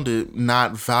around it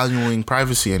not valuing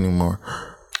privacy anymore.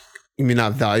 You mean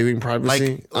not valuing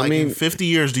privacy? Like in 50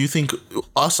 years, do you think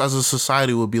us as a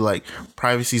society will be like,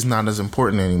 privacy is not as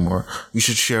important anymore? You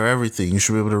should share everything. You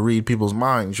should be able to read people's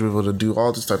minds. You should be able to do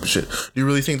all this type of shit. Do you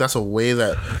really think that's a way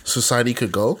that society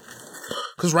could go?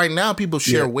 Because right now, people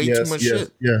share too much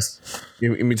shit. Yes.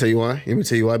 Let me tell you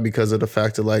why. Because of the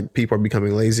fact that like people are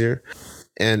becoming lazier.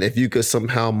 And if you could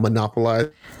somehow monopolize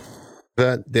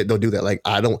that, they'll do that. Like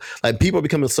I don't like people are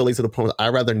becoming so lazy to the point I'd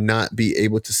rather not be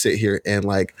able to sit here and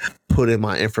like put in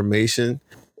my information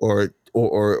or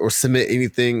submit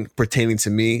anything pertaining to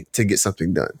me to get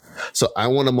something done. So I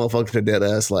want a motherfucker to dead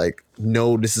ass like,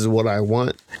 no, this is what I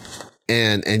want,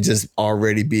 and just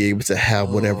already be able to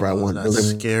have whatever I want. That's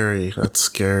scary. That's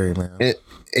scary, man.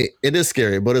 It is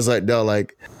scary, but it's like, no,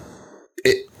 like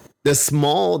it.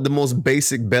 The most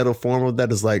basic, better form of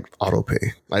that is like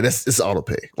autopay. Like it's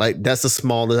autopay. Like that's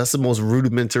the most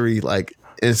rudimentary like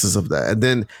instance of that, and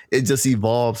then it just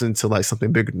evolves into like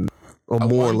something bigger or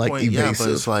more like evasive. Yeah, but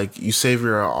it's like you save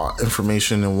your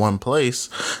information in one place,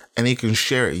 and you can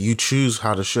share it. You choose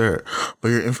how to share it, but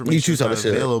your information is not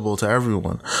available to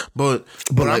everyone. But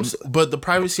the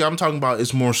privacy I'm talking about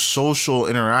is more social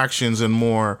interactions and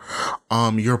more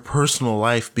your personal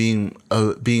life being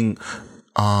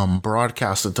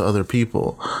broadcasted to other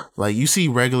people. Like you see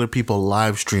regular people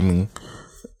live streaming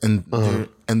and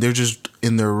they're just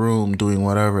in their room doing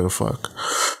whatever the fuck.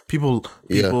 People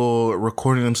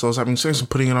recording themselves having sex and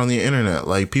putting it on the internet.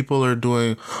 Like people are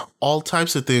doing all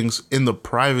types of things in the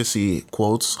privacy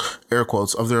air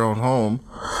quotes of their own home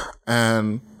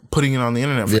and putting it on the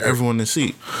internet for everyone to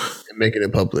see and making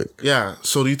it public. Yeah.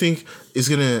 So do you think it's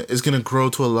gonna grow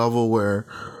to a level where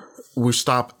we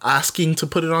stop asking to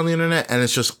put it on the internet and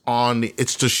it's just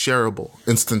shareable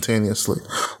instantaneously?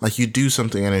 Like you do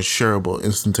something and it's shareable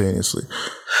instantaneously.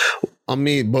 I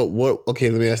mean, but okay,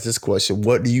 let me ask this question.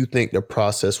 What do you think the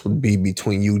process would be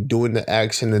between you doing the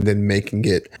action and then making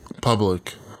it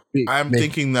public? I'm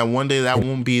thinking that one day there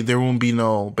won't be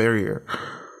no barrier.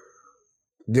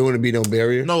 There wouldn't be no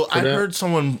barrier? No, I heard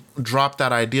someone drop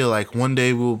that idea. Like one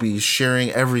day we'll be sharing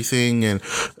everything and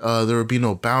there will be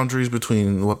no boundaries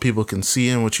between what people can see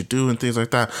and what you do and things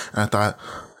like that. And I thought,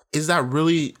 is that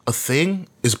really a thing?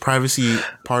 Is privacy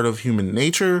part of human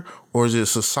nature, or is it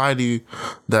society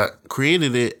that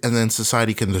created it and then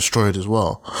society can destroy it as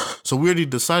well? So we already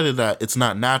decided that it's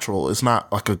not natural. It's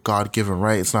not like a God-given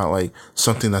right. It's not like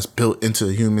something that's built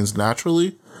into humans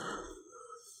naturally.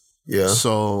 Yeah.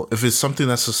 So if it's something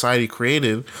that society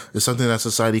created, it's something that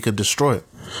society could destroy.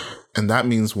 And that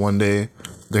means one day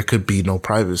there could be no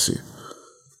privacy.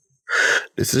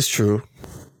 This is true.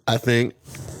 I think,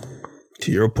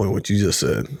 to your point, what you just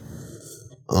said,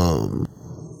 I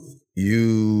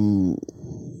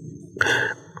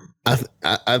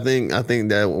think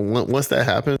that once that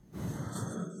happens,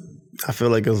 I feel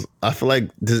like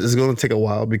this is going to take a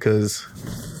while because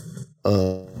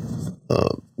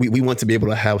we want to be able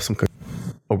to have some control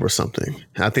over something.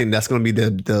 I think that's going to be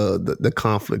the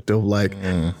conflict of like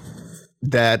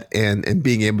that and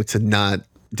being able to not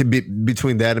to be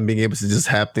between that and being able to just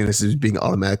have things just being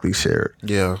automatically shared.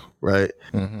 Yeah. Right.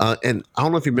 Mm-hmm. And I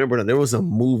don't know if you remember that there was a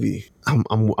movie. I'm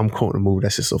quoting a movie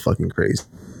that's just so fucking crazy.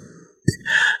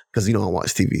 Because I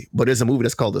watch TV, but there's a movie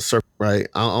that's called The Serpent, right?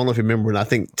 I don't know if you remember, and I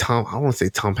think I want to say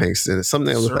Tom Hanks in it.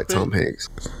 Something that looks like Tom Hanks.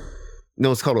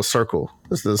 No, it's called A Circle.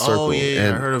 It's The Circle. Oh yeah,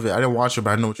 I heard of it. I didn't watch it,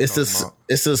 but I know what you're talking about.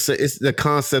 It's the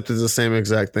concept is the same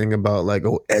exact thing about like,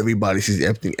 oh, everybody sees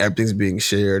everything, everything's being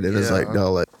shared, and it's like,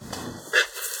 no, like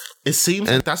it seems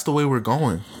like that's the way we're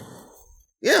going.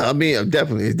 Yeah, I mean,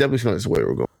 definitely, it's definitely the way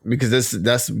we're going, because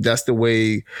that's the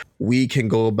way we can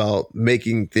go about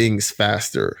making things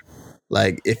faster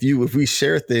Like if we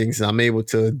share things, I'm able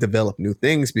to develop new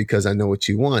things because I know what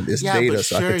you want. It's data, but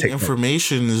so I can sharing take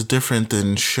information is different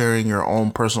than sharing your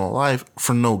own personal life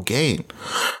for no gain.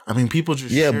 I mean, people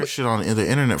just share shit on the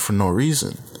internet for no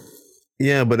reason.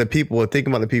 Yeah, but the people think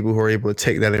about the people who are able to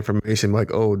take that information,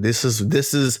 like, oh, this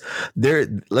is there.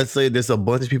 Let's say there's a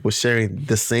bunch of people sharing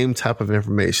the same type of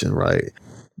information, right?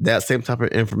 That same type of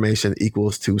information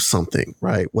equals to something,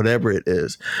 right? Whatever it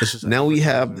is. Now we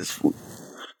have this.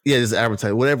 Yeah, it's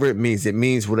advertising. Whatever it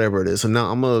means whatever it is. So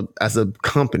now as a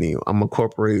company, I'm a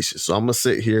corporation. So I'm gonna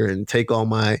sit here and take all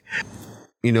my,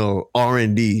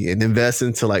 R&D and invest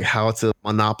into like how to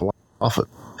monopolize off of.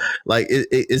 Like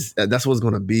it's that's what it's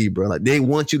gonna be, bro. Like they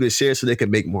want you to share so they can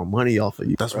make more money off of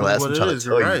you. That's bro. what it is.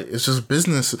 You're right. It's just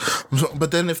business. But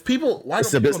then if people, why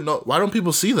don't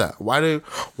people see that? Why do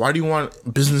you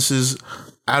want businesses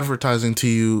advertising to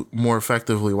you more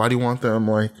effectively? Why do you want them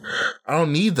like? I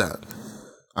don't need that.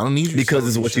 I don't need you because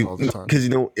it's what you because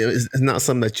it's not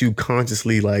something that you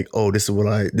consciously like. Oh, this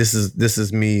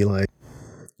is me like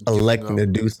electing to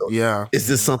do so. Yeah, is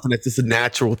this something that's just a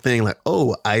natural thing? Like,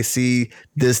 oh, I see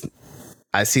this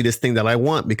thing that I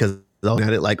want because I was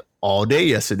at it like all day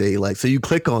yesterday. Like, so you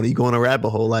click on it, you go in a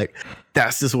rabbit hole. Like,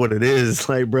 that's just what it is.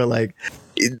 Like, bro, like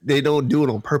they don't do it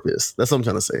on purpose. That's what I'm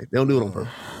trying to say. They don't do it on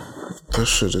purpose. This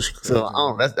shit is crazy. So I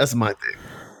don't. That's my thing.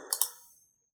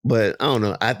 But I don't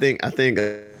know. I think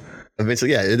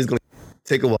eventually, yeah, it is going to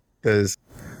take a while because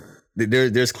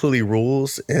there's clearly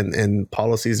rules and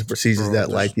policies and procedures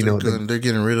that, like, they're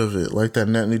getting rid of it, like that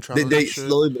net neutrality. They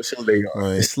slowly but surely they are.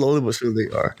 Right. Slowly but surely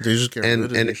they are. They just get rid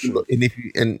of it.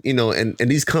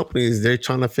 And these companies, they're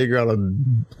trying to figure out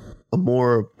a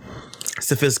more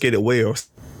sophisticated way or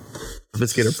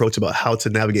sophisticated approach about how to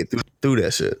navigate through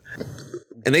that shit.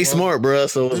 And they smart, bro.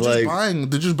 So it's like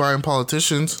they're just buying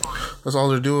politicians. That's all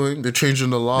they're doing. They're changing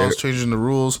the laws, changing the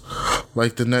rules,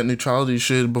 like the net neutrality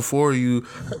shit.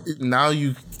 Now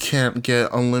you can't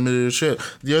get unlimited shit.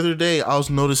 The other day, I was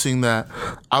noticing that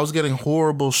I was getting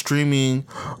horrible streaming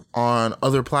on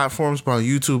other platforms, but on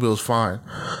YouTube it was fine.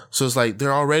 So it's like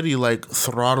they're already like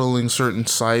throttling certain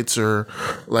sites, or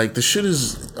like the shit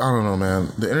is, I don't know,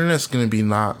 man. The internet's gonna be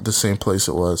not the same place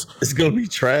it was. It's gonna be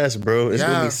trash, bro. It's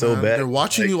gonna be so bad. They're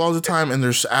watching you all the time, and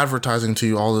they're advertising to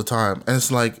you all the time, and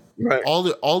it's like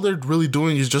all they're really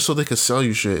doing is just so they could sell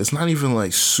you shit. It's not even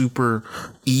like super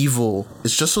evil.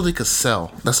 It's just so they could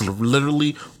sell. That's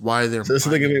literally why they're so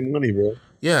they can make money, bro.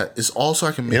 Yeah, it's all so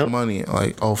I can make money.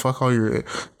 Like, oh, fuck all your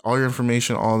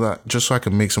information, all that, just so I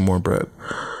can make some more bread.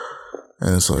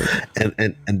 And it's like,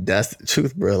 and that's the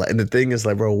truth, bro. Like, and the thing is,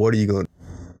 like, bro, what are you going to?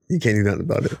 You can't do nothing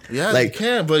about it. Yeah, like, you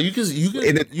can, but you can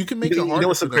make it hard. You know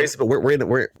what's so crazy? But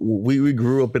we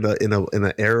grew up in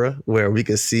an era where we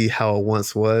could see how it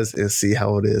once was and see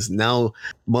how it is now.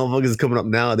 Motherfuckers coming up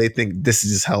now, they think this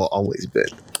is just how it always been.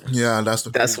 Yeah, that's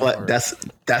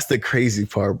the crazy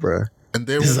part, bro. And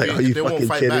they won't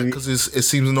fight back because it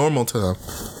seems normal to them.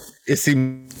 It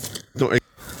seems.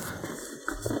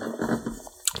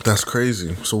 That's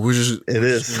crazy. So we're just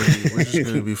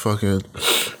gonna be fucking.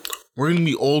 We're gonna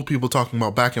be old people talking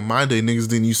about back in my day, niggas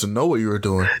didn't used to know what you were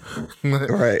doing.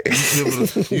 Right.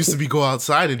 You used to go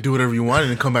outside and do whatever you wanted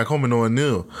and come back home and no one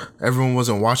knew. Everyone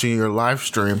wasn't watching your live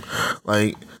stream.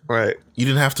 Like, right. You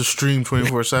didn't have to stream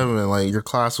 24/7 and like your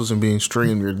class wasn't being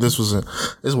streamed.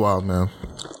 It's wild, man.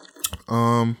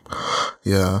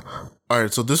 Yeah. All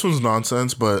right, so this one's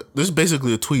nonsense, but this is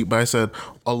basically a tweet. But I said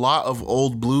a lot of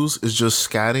old blues is just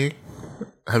scatting.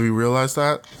 Have you realized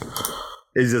that?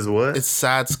 It's just what? It's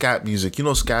sad scat music. You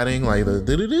know, scatting, like the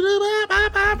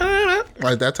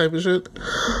like that type of shit.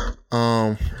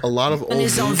 A lot of old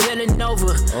blues.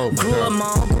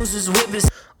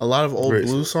 A lot of old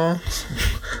blues songs.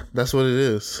 That's what it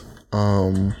is.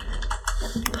 Let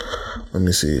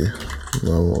me see.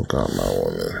 No, got my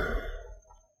woman.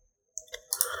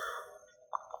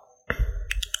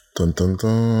 Dun dun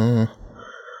dun.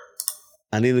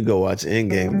 I need to go watch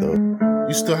Endgame though.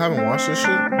 You still haven't watched this shit?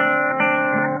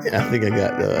 I think I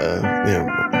got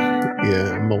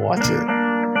I'm gonna watch it.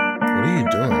 What are you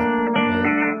doing?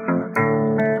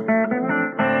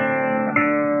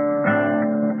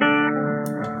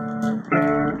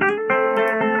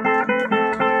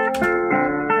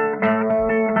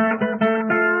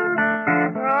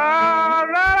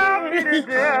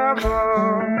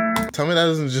 Tell me that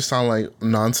doesn't just sound like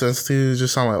nonsense to you. It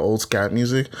just sound like old scat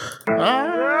music.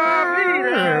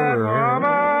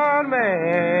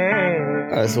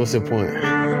 Alright, so what's your point?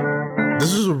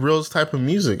 This is a real type of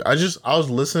music. I was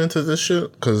listening to this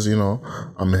shit because, you know,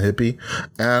 I'm a hippie.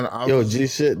 And G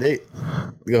shit, go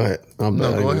ahead. Go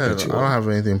ahead. I don't have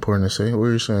anything important to say. What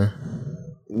are you saying?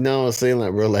 No, I'm saying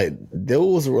like, bro, like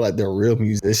those were like the real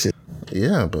musicians.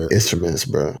 Yeah, but Instruments,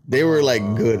 bro. They were like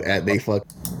good at they fuck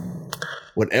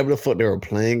whatever the fuck they were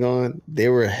playing on. They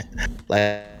were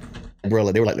like, bro,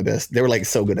 like they were like the best. They were like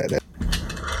so good at that.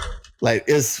 Like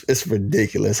it's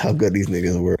ridiculous how good these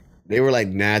niggas were. They were like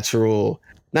natural,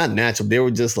 not natural. They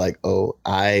were just like, oh,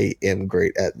 I am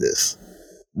great at this,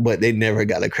 but they never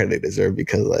got the credit they deserve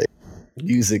because like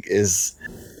music is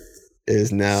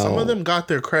now. Some of them got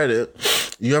their credit.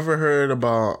 You ever heard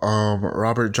about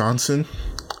Robert Johnson?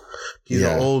 He's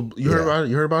an old. You heard about it?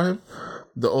 You heard about him?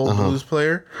 The old blues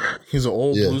player. He's an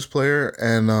old blues player,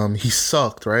 and he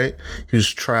sucked. Right? He was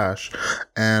trash,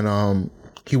 and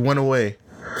he went away,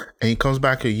 and he comes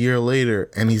back a year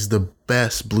later, and he's the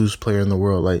best blues player in the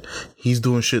world. Like he's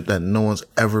doing shit that no one's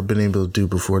ever been able to do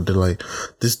before. They're like,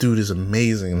 this dude is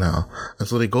amazing now, and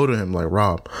so they go to him like,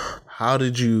 Rob, how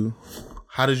did you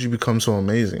become so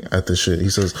amazing at this shit? He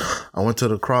says, I went to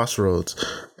the crossroads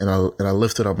and I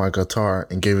lifted up my guitar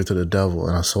and gave it to the devil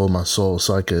and I sold my soul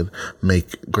so I could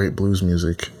make great blues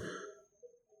music.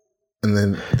 And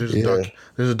then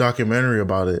there's a documentary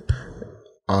about it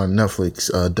on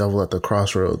Netflix, Devil at the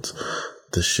Crossroads.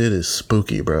 The shit is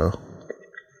spooky, bro.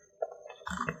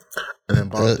 And then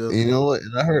Bob Dylan, you know what?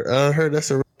 I heard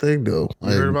that's a real thing though.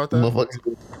 You heard about that?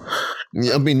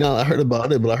 Yeah, I mean, no, I heard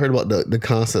about it, but I heard about the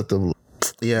concept of.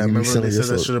 Yeah, remember when they said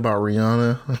that shit about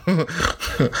Rihanna?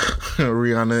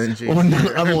 Rihanna and Jay-Z.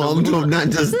 I'm doing not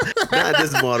just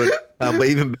modern, but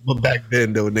even back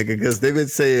then though, nigga, because they've been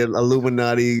saying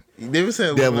Illuminati. They've been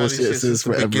saying devil Illuminati shit since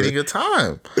the beginning of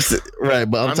time. Right,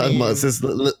 but I'm talking about since.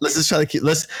 Let's just try to keep.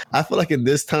 I feel like in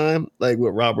this time, like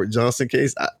with Robert Johnson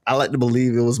case, I like to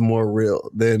believe it was more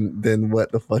real than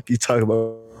what the fuck you talking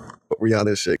about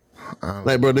Rihanna shit.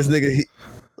 Like, bro, this nigga,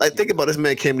 like, think about this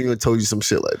man came to you and told you some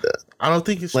shit like that. I don't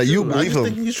think it's like true. You believe I just him.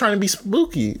 think he's trying to be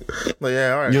spooky. Like,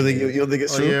 yeah, all right. You don't think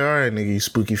it's true? Yeah, all right, nigga, you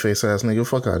spooky face ass nigga,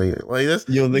 fuck out of here. Like that's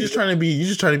you just trying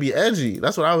to be edgy.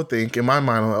 That's what I would think in my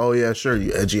mind. I'm like, oh yeah, sure,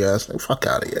 you edgy ass. Like, fuck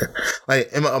out of here.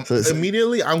 Like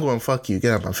immediately, I'm going fuck you.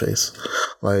 Get out my face.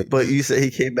 Like, but you said he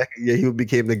came back. Yeah, he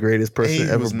became the greatest person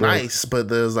ever. He was nice, but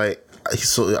there's like,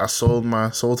 I sold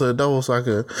my soul to the devil so I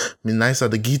could be nice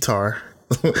at the guitar.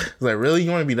 It's like, really?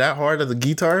 You want to be that hard at the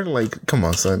guitar? Like, come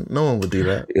on, son. No one would do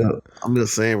that. Yeah, I'm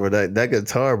just saying, bro. That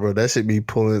guitar, bro. That should be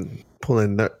pulling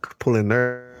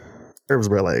nerves,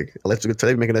 bro. Like electric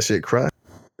guitar, making that shit cry.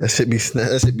 That should be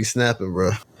snapping,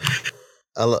 bro.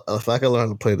 If I could learn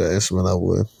to play that instrument, I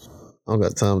would. I don't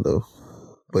got time though.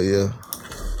 But yeah.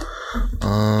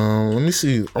 Let me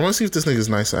see. I want to see if this nigga's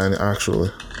nice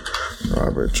actually.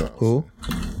 Robert Johnson. Who?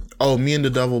 Oh, Me and the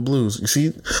Devil Blues. You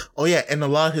see? Oh yeah, and a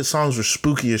lot of his songs were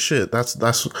spooky as shit. That's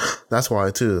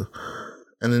why too.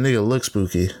 And the nigga looks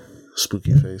spooky.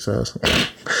 Spooky face ass.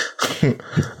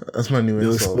 That's my new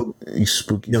insult. You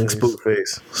spooky young face. spook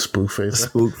face. Spook face.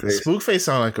 Spook face. Spook face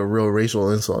sound like a real racial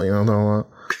insult. You know what I'm talking about?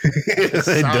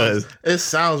 It does. It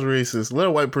sounds racist. Let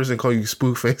a white person call you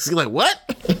spook face. You're like, what?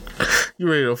 You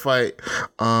ready to fight?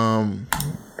 All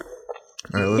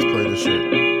right, let's play this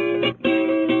shit.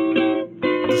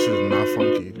 This shit is not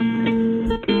funky.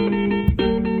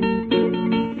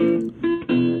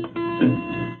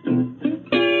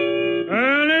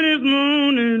 Early this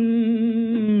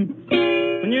morning,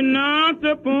 when you knocked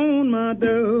upon my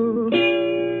door,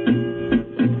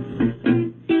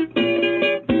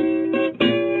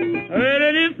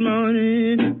 early this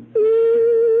morning,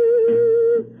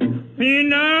 when you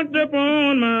knocked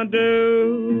upon my door.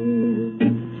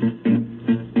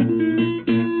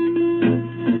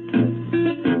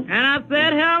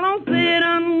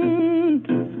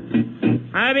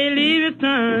 I believe it's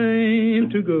time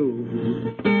to go.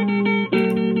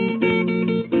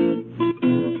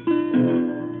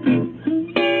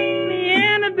 Me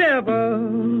and the devil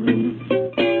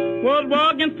was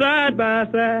walking side by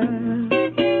side.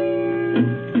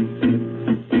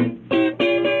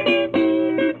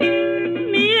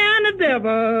 Me and the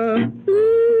devil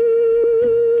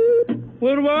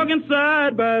was walking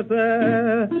side by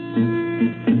side.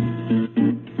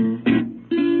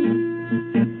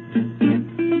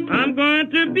 I'm going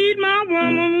to beat my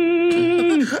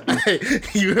woman. Hey,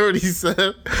 you heard what he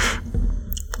said?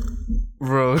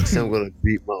 Bro, I'm going to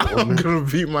beat my woman. I'm going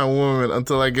to beat my woman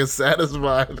until I get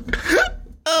satisfied.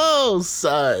 Oh,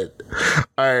 son.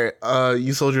 All right,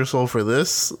 you sold your soul for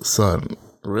this? Son,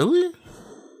 really?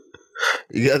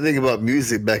 You got to think about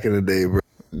music back in the day, bro.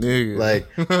 Nigga.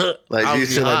 Like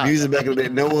music back in the day,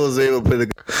 no one was able to play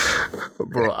the.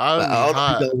 Bro, I don't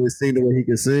know if he could sing the way he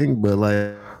could sing, but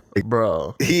like,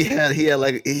 bro, he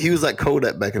was like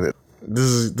Kodak back in it.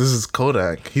 This is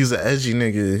Kodak. He's an edgy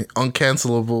nigga,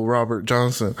 uncancelable Robert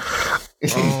Johnson.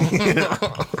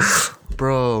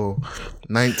 Bro,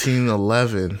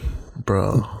 1911,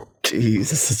 bro. Jeez,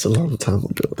 that's such a long time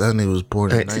ago. That nigga was born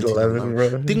in 1911, 1911. bro.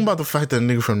 Think about the fact that a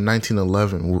nigga from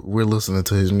 1911, we're listening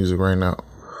to his music right now.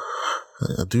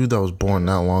 A dude that was born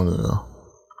that long ago.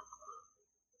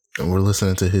 And we're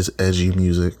listening to his edgy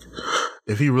music.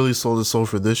 If he really sold his soul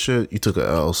for this shit, you took a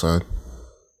L, son.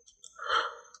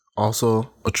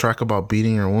 Also, a track about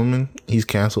beating your woman, he's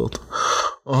canceled.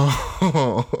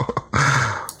 Oh.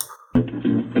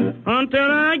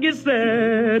 Until I get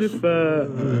satisfied.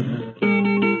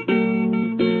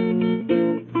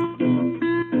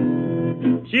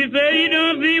 She said you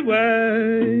don't see why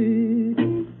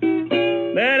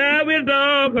that I will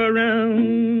dog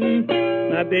around.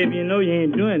 Now, baby, you know you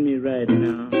ain't doing me right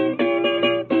now.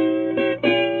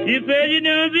 She said you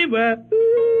don't see why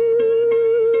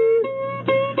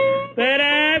that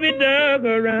I will dog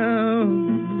around.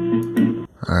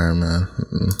 Alright, man.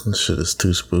 This shit is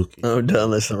too spooky. I'm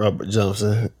done listening to Robert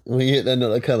Johnson. When you hit that note,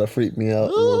 that kind of freaked me out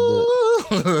a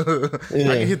little bit.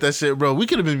 I can hit that shit, bro. We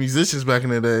could have been musicians back in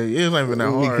the day. It was not even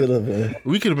that hard.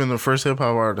 We could have been the first hip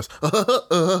hop artists.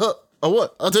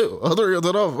 What? I do. I three. I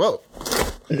off.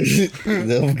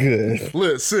 That was good.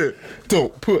 Listen,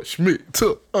 don't push me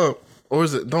to or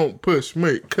is it don't push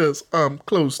me cause I'm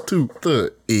close to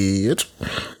the edge.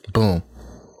 Boom.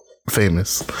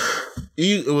 Famous.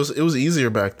 It was easier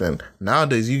back then.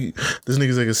 Nowadays, this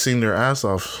niggas that can sing their ass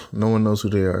off. No one knows who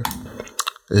they are.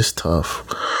 It's tough.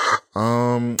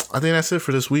 I think that's it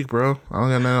for this week, bro. I don't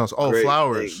got nothing else. Oh, Great,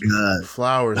 flowers.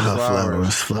 Flowers.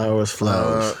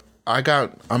 I'm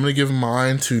gonna give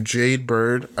mine to Jade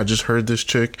Bird. I just heard this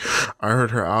chick. I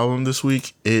heard her album this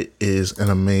week. It is an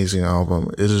amazing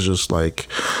album. It is just like,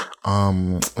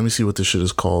 let me see what this shit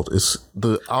is called. It's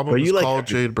the album is called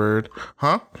Jade Bird.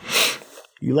 Huh?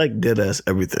 You like dead ass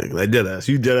everything. Like dead ass.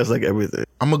 You dead ass like everything.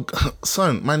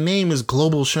 Son, my name is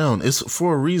Global Sean. It's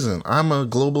for a reason. I'm a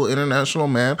global international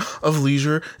man of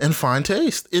leisure and fine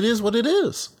taste. It is what it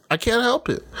is. I can't help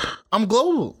it. I'm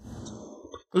global.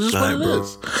 It's just what it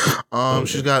is.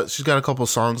 She's got a couple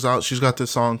songs out. She's got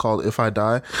this song called If I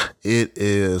Die. It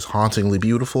is hauntingly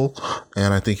beautiful,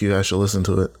 and I think you guys should listen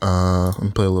to it.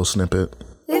 And play a little snippet.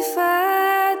 If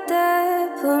I die,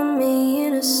 put me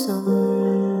in a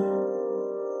song.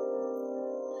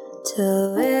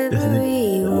 Tell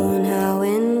everyone how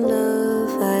in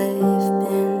love I've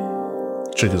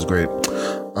been. Chick is great.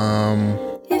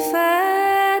 If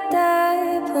I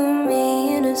die, put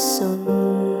me in a song.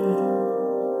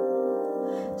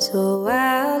 So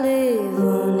I'll live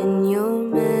on in your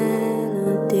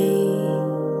melody.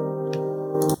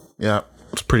 Yeah,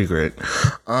 it's pretty great.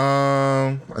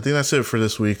 I think that's it for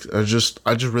this week. I just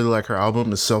really like her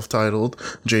album. It's self-titled,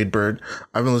 Jade Bird.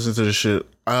 I've been listening to this shit.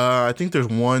 I think there's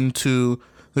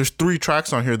 3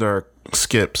 tracks on here that are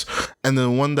skips, and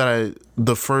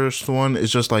the first one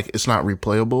is just like it's not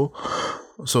replayable.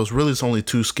 So it's only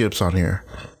 2 skips on here.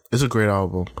 It's a great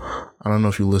album. I don't know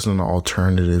if you listen to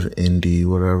alternative indie,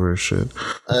 whatever shit.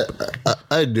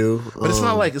 I do, but it's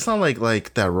not like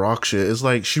that rock shit. It's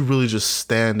like she really just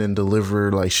stand and deliver.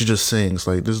 Like she just sings.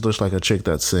 Like this is just like a chick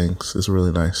that sings. It's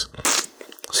really nice.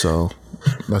 So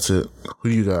that's it. Who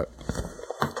you got?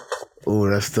 Oh,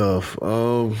 that's tough.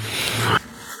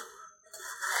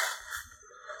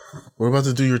 We're about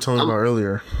to do your telling about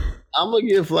earlier. I'm gonna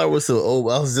give flowers to.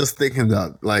 I was just thinking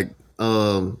about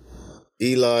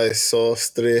Eli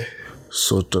Sostre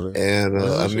and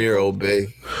Amir Obey.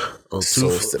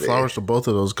 Flowers to both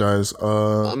of those guys.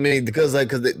 I mean, because I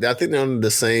think they're under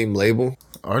the same label.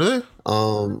 Are they?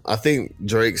 I think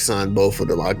Drake signed both of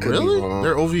them. I could be wrong.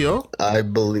 They're OVO? I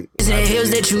believe.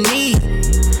 That you need.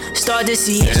 Start to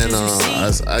see and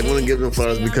I'm gonna give them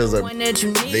flowers because they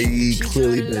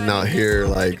clearly been out here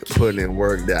like putting in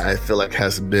work that I feel like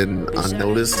has been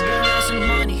unnoticed.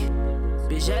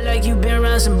 Bitch, act like you been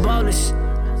around some ballers.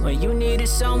 When you needed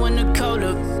someone to call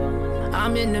up,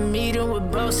 I'm in the meeting with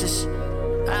bosses.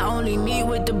 I only meet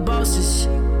with the bosses.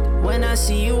 When I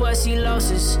see you, I see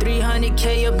losses.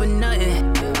 300K up or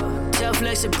nothing. Tell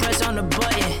Flex to press on the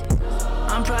button.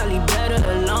 I'm probably better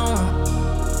alone.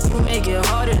 You make it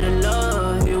harder to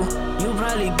love you. You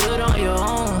probably good on your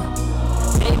own.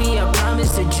 Baby, I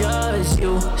promise to judge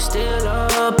you. Still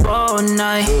up all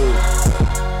night.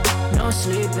 No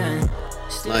sleeping.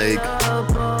 Like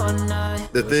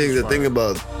the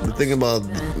thing about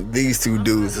these 2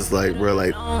 dudes is like, bro,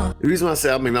 like the reason why I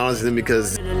say I'm acknowledging them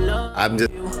because I'm just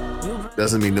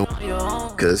doesn't mean no,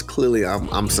 because clearly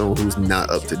I'm someone who's not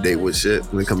up to date with shit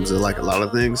when it comes to like a lot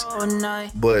of things,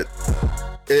 but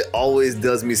it always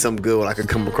does me some good when I can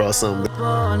come across something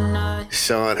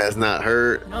Sean has not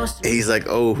heard. He's like,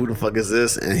 oh, who the fuck is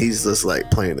this? And he's just like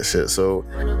playing the shit. So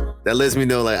that lets me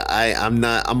know like I'm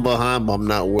behind, but I'm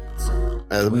not.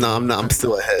 I'm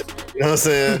still ahead. You know what I'm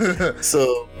saying?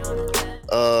 So,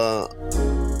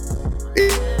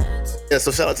 yeah.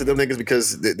 So shout out to them niggas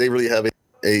because they really have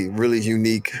a really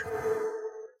unique.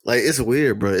 Like it's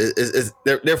weird, bro. It's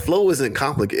their flow isn't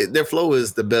complicated. Their flow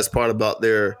is the best part about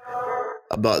their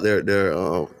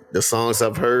songs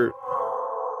I've heard.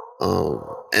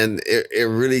 And it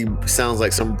really sounds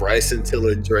like some Bryson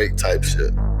Tiller Drake type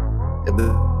shit.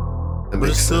 But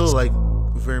it's still sense. Like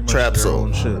very much trap their soul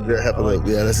own shit. They're like,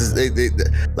 yeah, this is they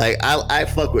like I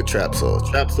fuck with trap soul.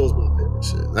 Trap soul's my favorite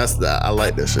shit. That's that I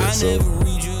like that shit. So,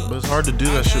 but it's hard to do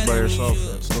that shit by yourself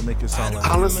and still make it sound like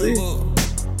honestly.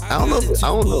 I don't know. It's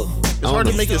hard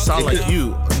to make it sound like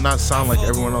you and not sound like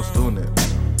everyone else doing it.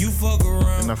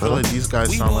 And I feel like these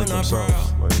guys sound like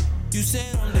themselves. Like,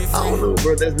 I don't know,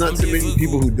 bro. There's not too many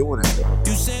people who doing it.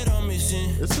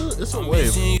 It's a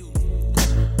wave.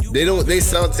 They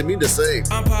sound to me the same.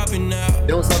 They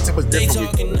don't sound too much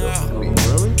different to me.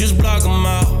 Really? Just block them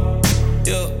out.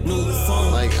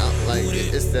 Like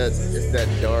it's that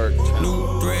dark.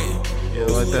 Yeah,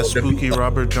 like that spooky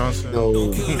Robert Johnson.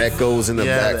 Echoes in the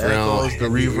background. The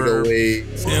reverb.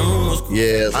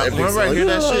 Whenever I hear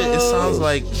that shit, it sounds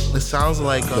like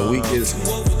the Weeknd.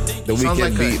 The sounds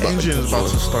like beat. The engine is about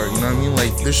to start. You know what I mean?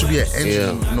 Like there should be an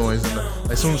engine noise,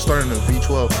 like someone starting a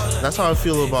V12. That's how I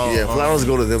feel about. Yeah, flowers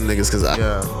go to them niggas because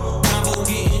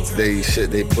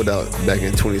they put out back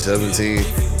in 2017,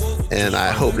 and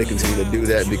I hope they continue to do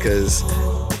that because.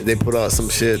 They put out some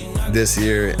shit this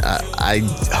year. I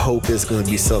hope it's gonna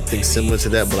be something similar to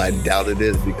that, but I doubt it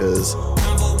is because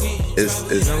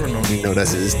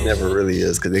it's never really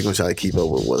is because they're gonna try to keep up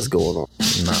with what's going on.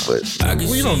 Nah, but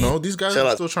we don't know. These guys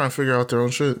are still trying to figure out their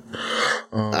own shit.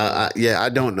 I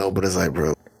don't know, but it's like,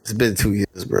 bro, it's been 2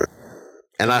 years, bro.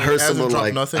 And I heard someone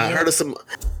like I heard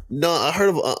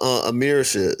of Amir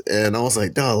shit, and I was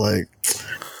like, dog, like.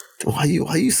 Why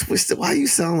you switched it? Why you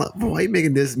sound like? Why you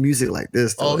making this music like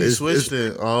this? Though? Oh, he switched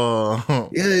it. Oh,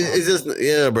 yeah. It's just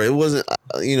bro. It wasn't.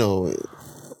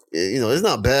 It's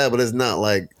not bad, but it's not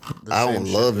like I don't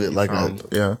love it. Like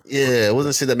it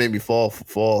wasn't shit that made me fall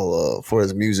for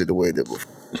his music the way it did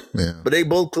before. Yeah, but they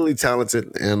both clearly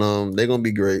talented, and they're gonna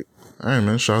be great. All right,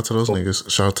 man. Shout out to those niggas.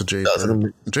 Shout out to Jade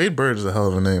Bird. Jade Bird is a hell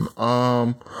of a name.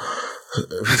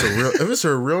 If it's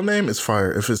her real name, it's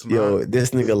fire. If it's not, this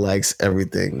nigga likes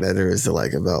everything that there is to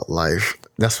like about life.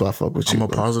 That's why I fuck with you. I'm a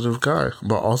positive guy,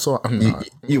 but also I'm not.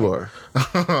 You are.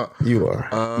 You are.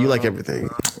 You like everything.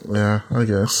 Yeah, I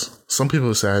guess. Some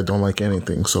people say I don't like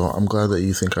anything, so I'm glad that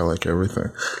you think I like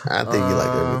everything. I think you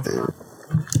like everything.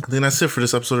 I think that's it for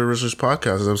this episode of Richland's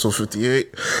Podcast. It's episode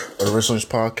 58 of the Richland's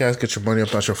Podcast. Get your money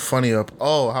up, not your funny up.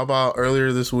 Oh, how about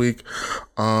earlier this week,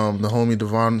 the homie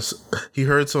Devon, he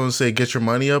heard someone say get your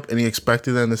money up, and he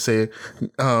expected them to say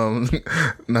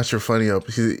not your funny up.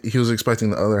 He was expecting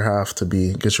the other half to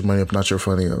be get your money up, not your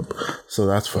funny up. So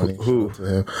that's funny. Who? To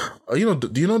him.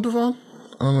 Do you know Devon?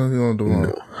 I don't know if you know Devon.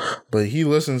 No. But he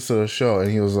listens to the show, and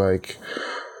he was like...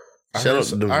 I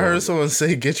heard someone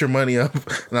say "get your money up,"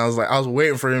 and I was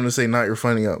waiting for him to say "not your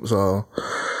funny up." So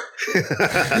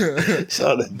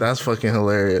that's fucking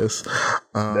hilarious.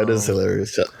 That is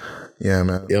hilarious. Yeah,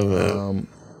 man. Yeah, man.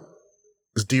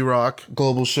 It's D-Rock,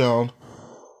 Global Sean.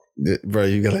 Bro,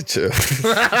 you gotta chill.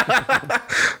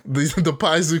 the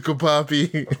Paizuka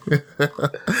Poppy.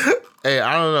 Hey,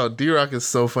 I don't know. D-Rock is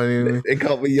so funny to me. They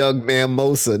call me Young Man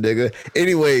Mosa, nigga.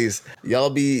 Anyways,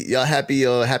 y'all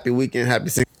happy weekend, happy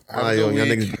y'all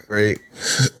niggas be great.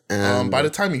 And by the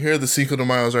time you hear the Cinco de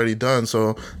Mayo is already done,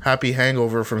 so happy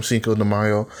hangover from Cinco de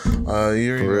Mayo.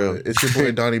 It's your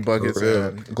boy Donnie Buckets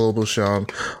and Global Sean.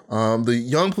 The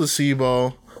Young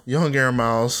Placebo, Young Air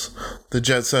Mouse, the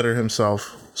Jet Setter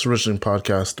himself. It's Richland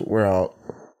Podcast. We're out.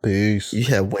 Peace. You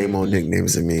have way more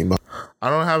nicknames than me, bro.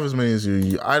 I don't have as many as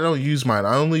you. I don't use mine.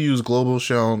 I only use Global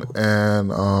Sean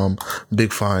and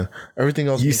Big Fine. Everything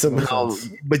else. You somehow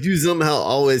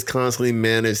always constantly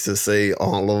manage to say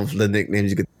all of the nicknames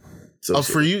you could.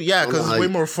 For you, yeah, because it's way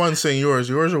more fun saying yours.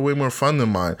 Yours are way more fun than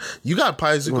mine. You got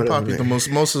Paizuka Poppy, the most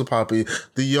of the Poppy,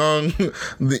 the young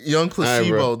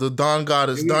Placebo, right, the Don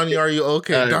Goddess, Donnie, are you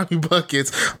okay? Right. Donnie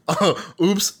Buckets,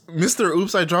 Oops, Mr.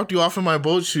 Oops, I dropped you off in my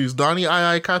boat shoes. Donnie,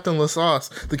 I Captain La Sauce,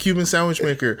 the Cuban sandwich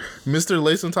maker, Mr.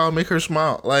 Lace and Towel, make her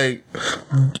smile. Like,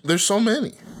 there's so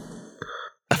many.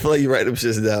 I feel like you write them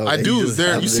shits down. I do.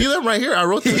 You see them right here. I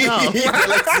wrote them down.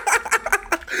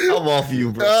 I'm off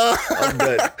you, bro. I'm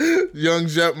done. Young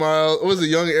Jet Miles. What was it?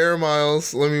 Young Air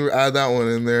Miles. Let me add that one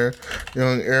in there.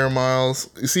 Young Air Miles.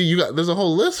 You see, there's a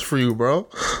whole list for you, bro.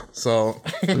 So, All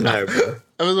right, bro.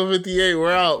 episode 58.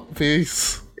 We're out.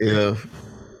 Peace. Yeah.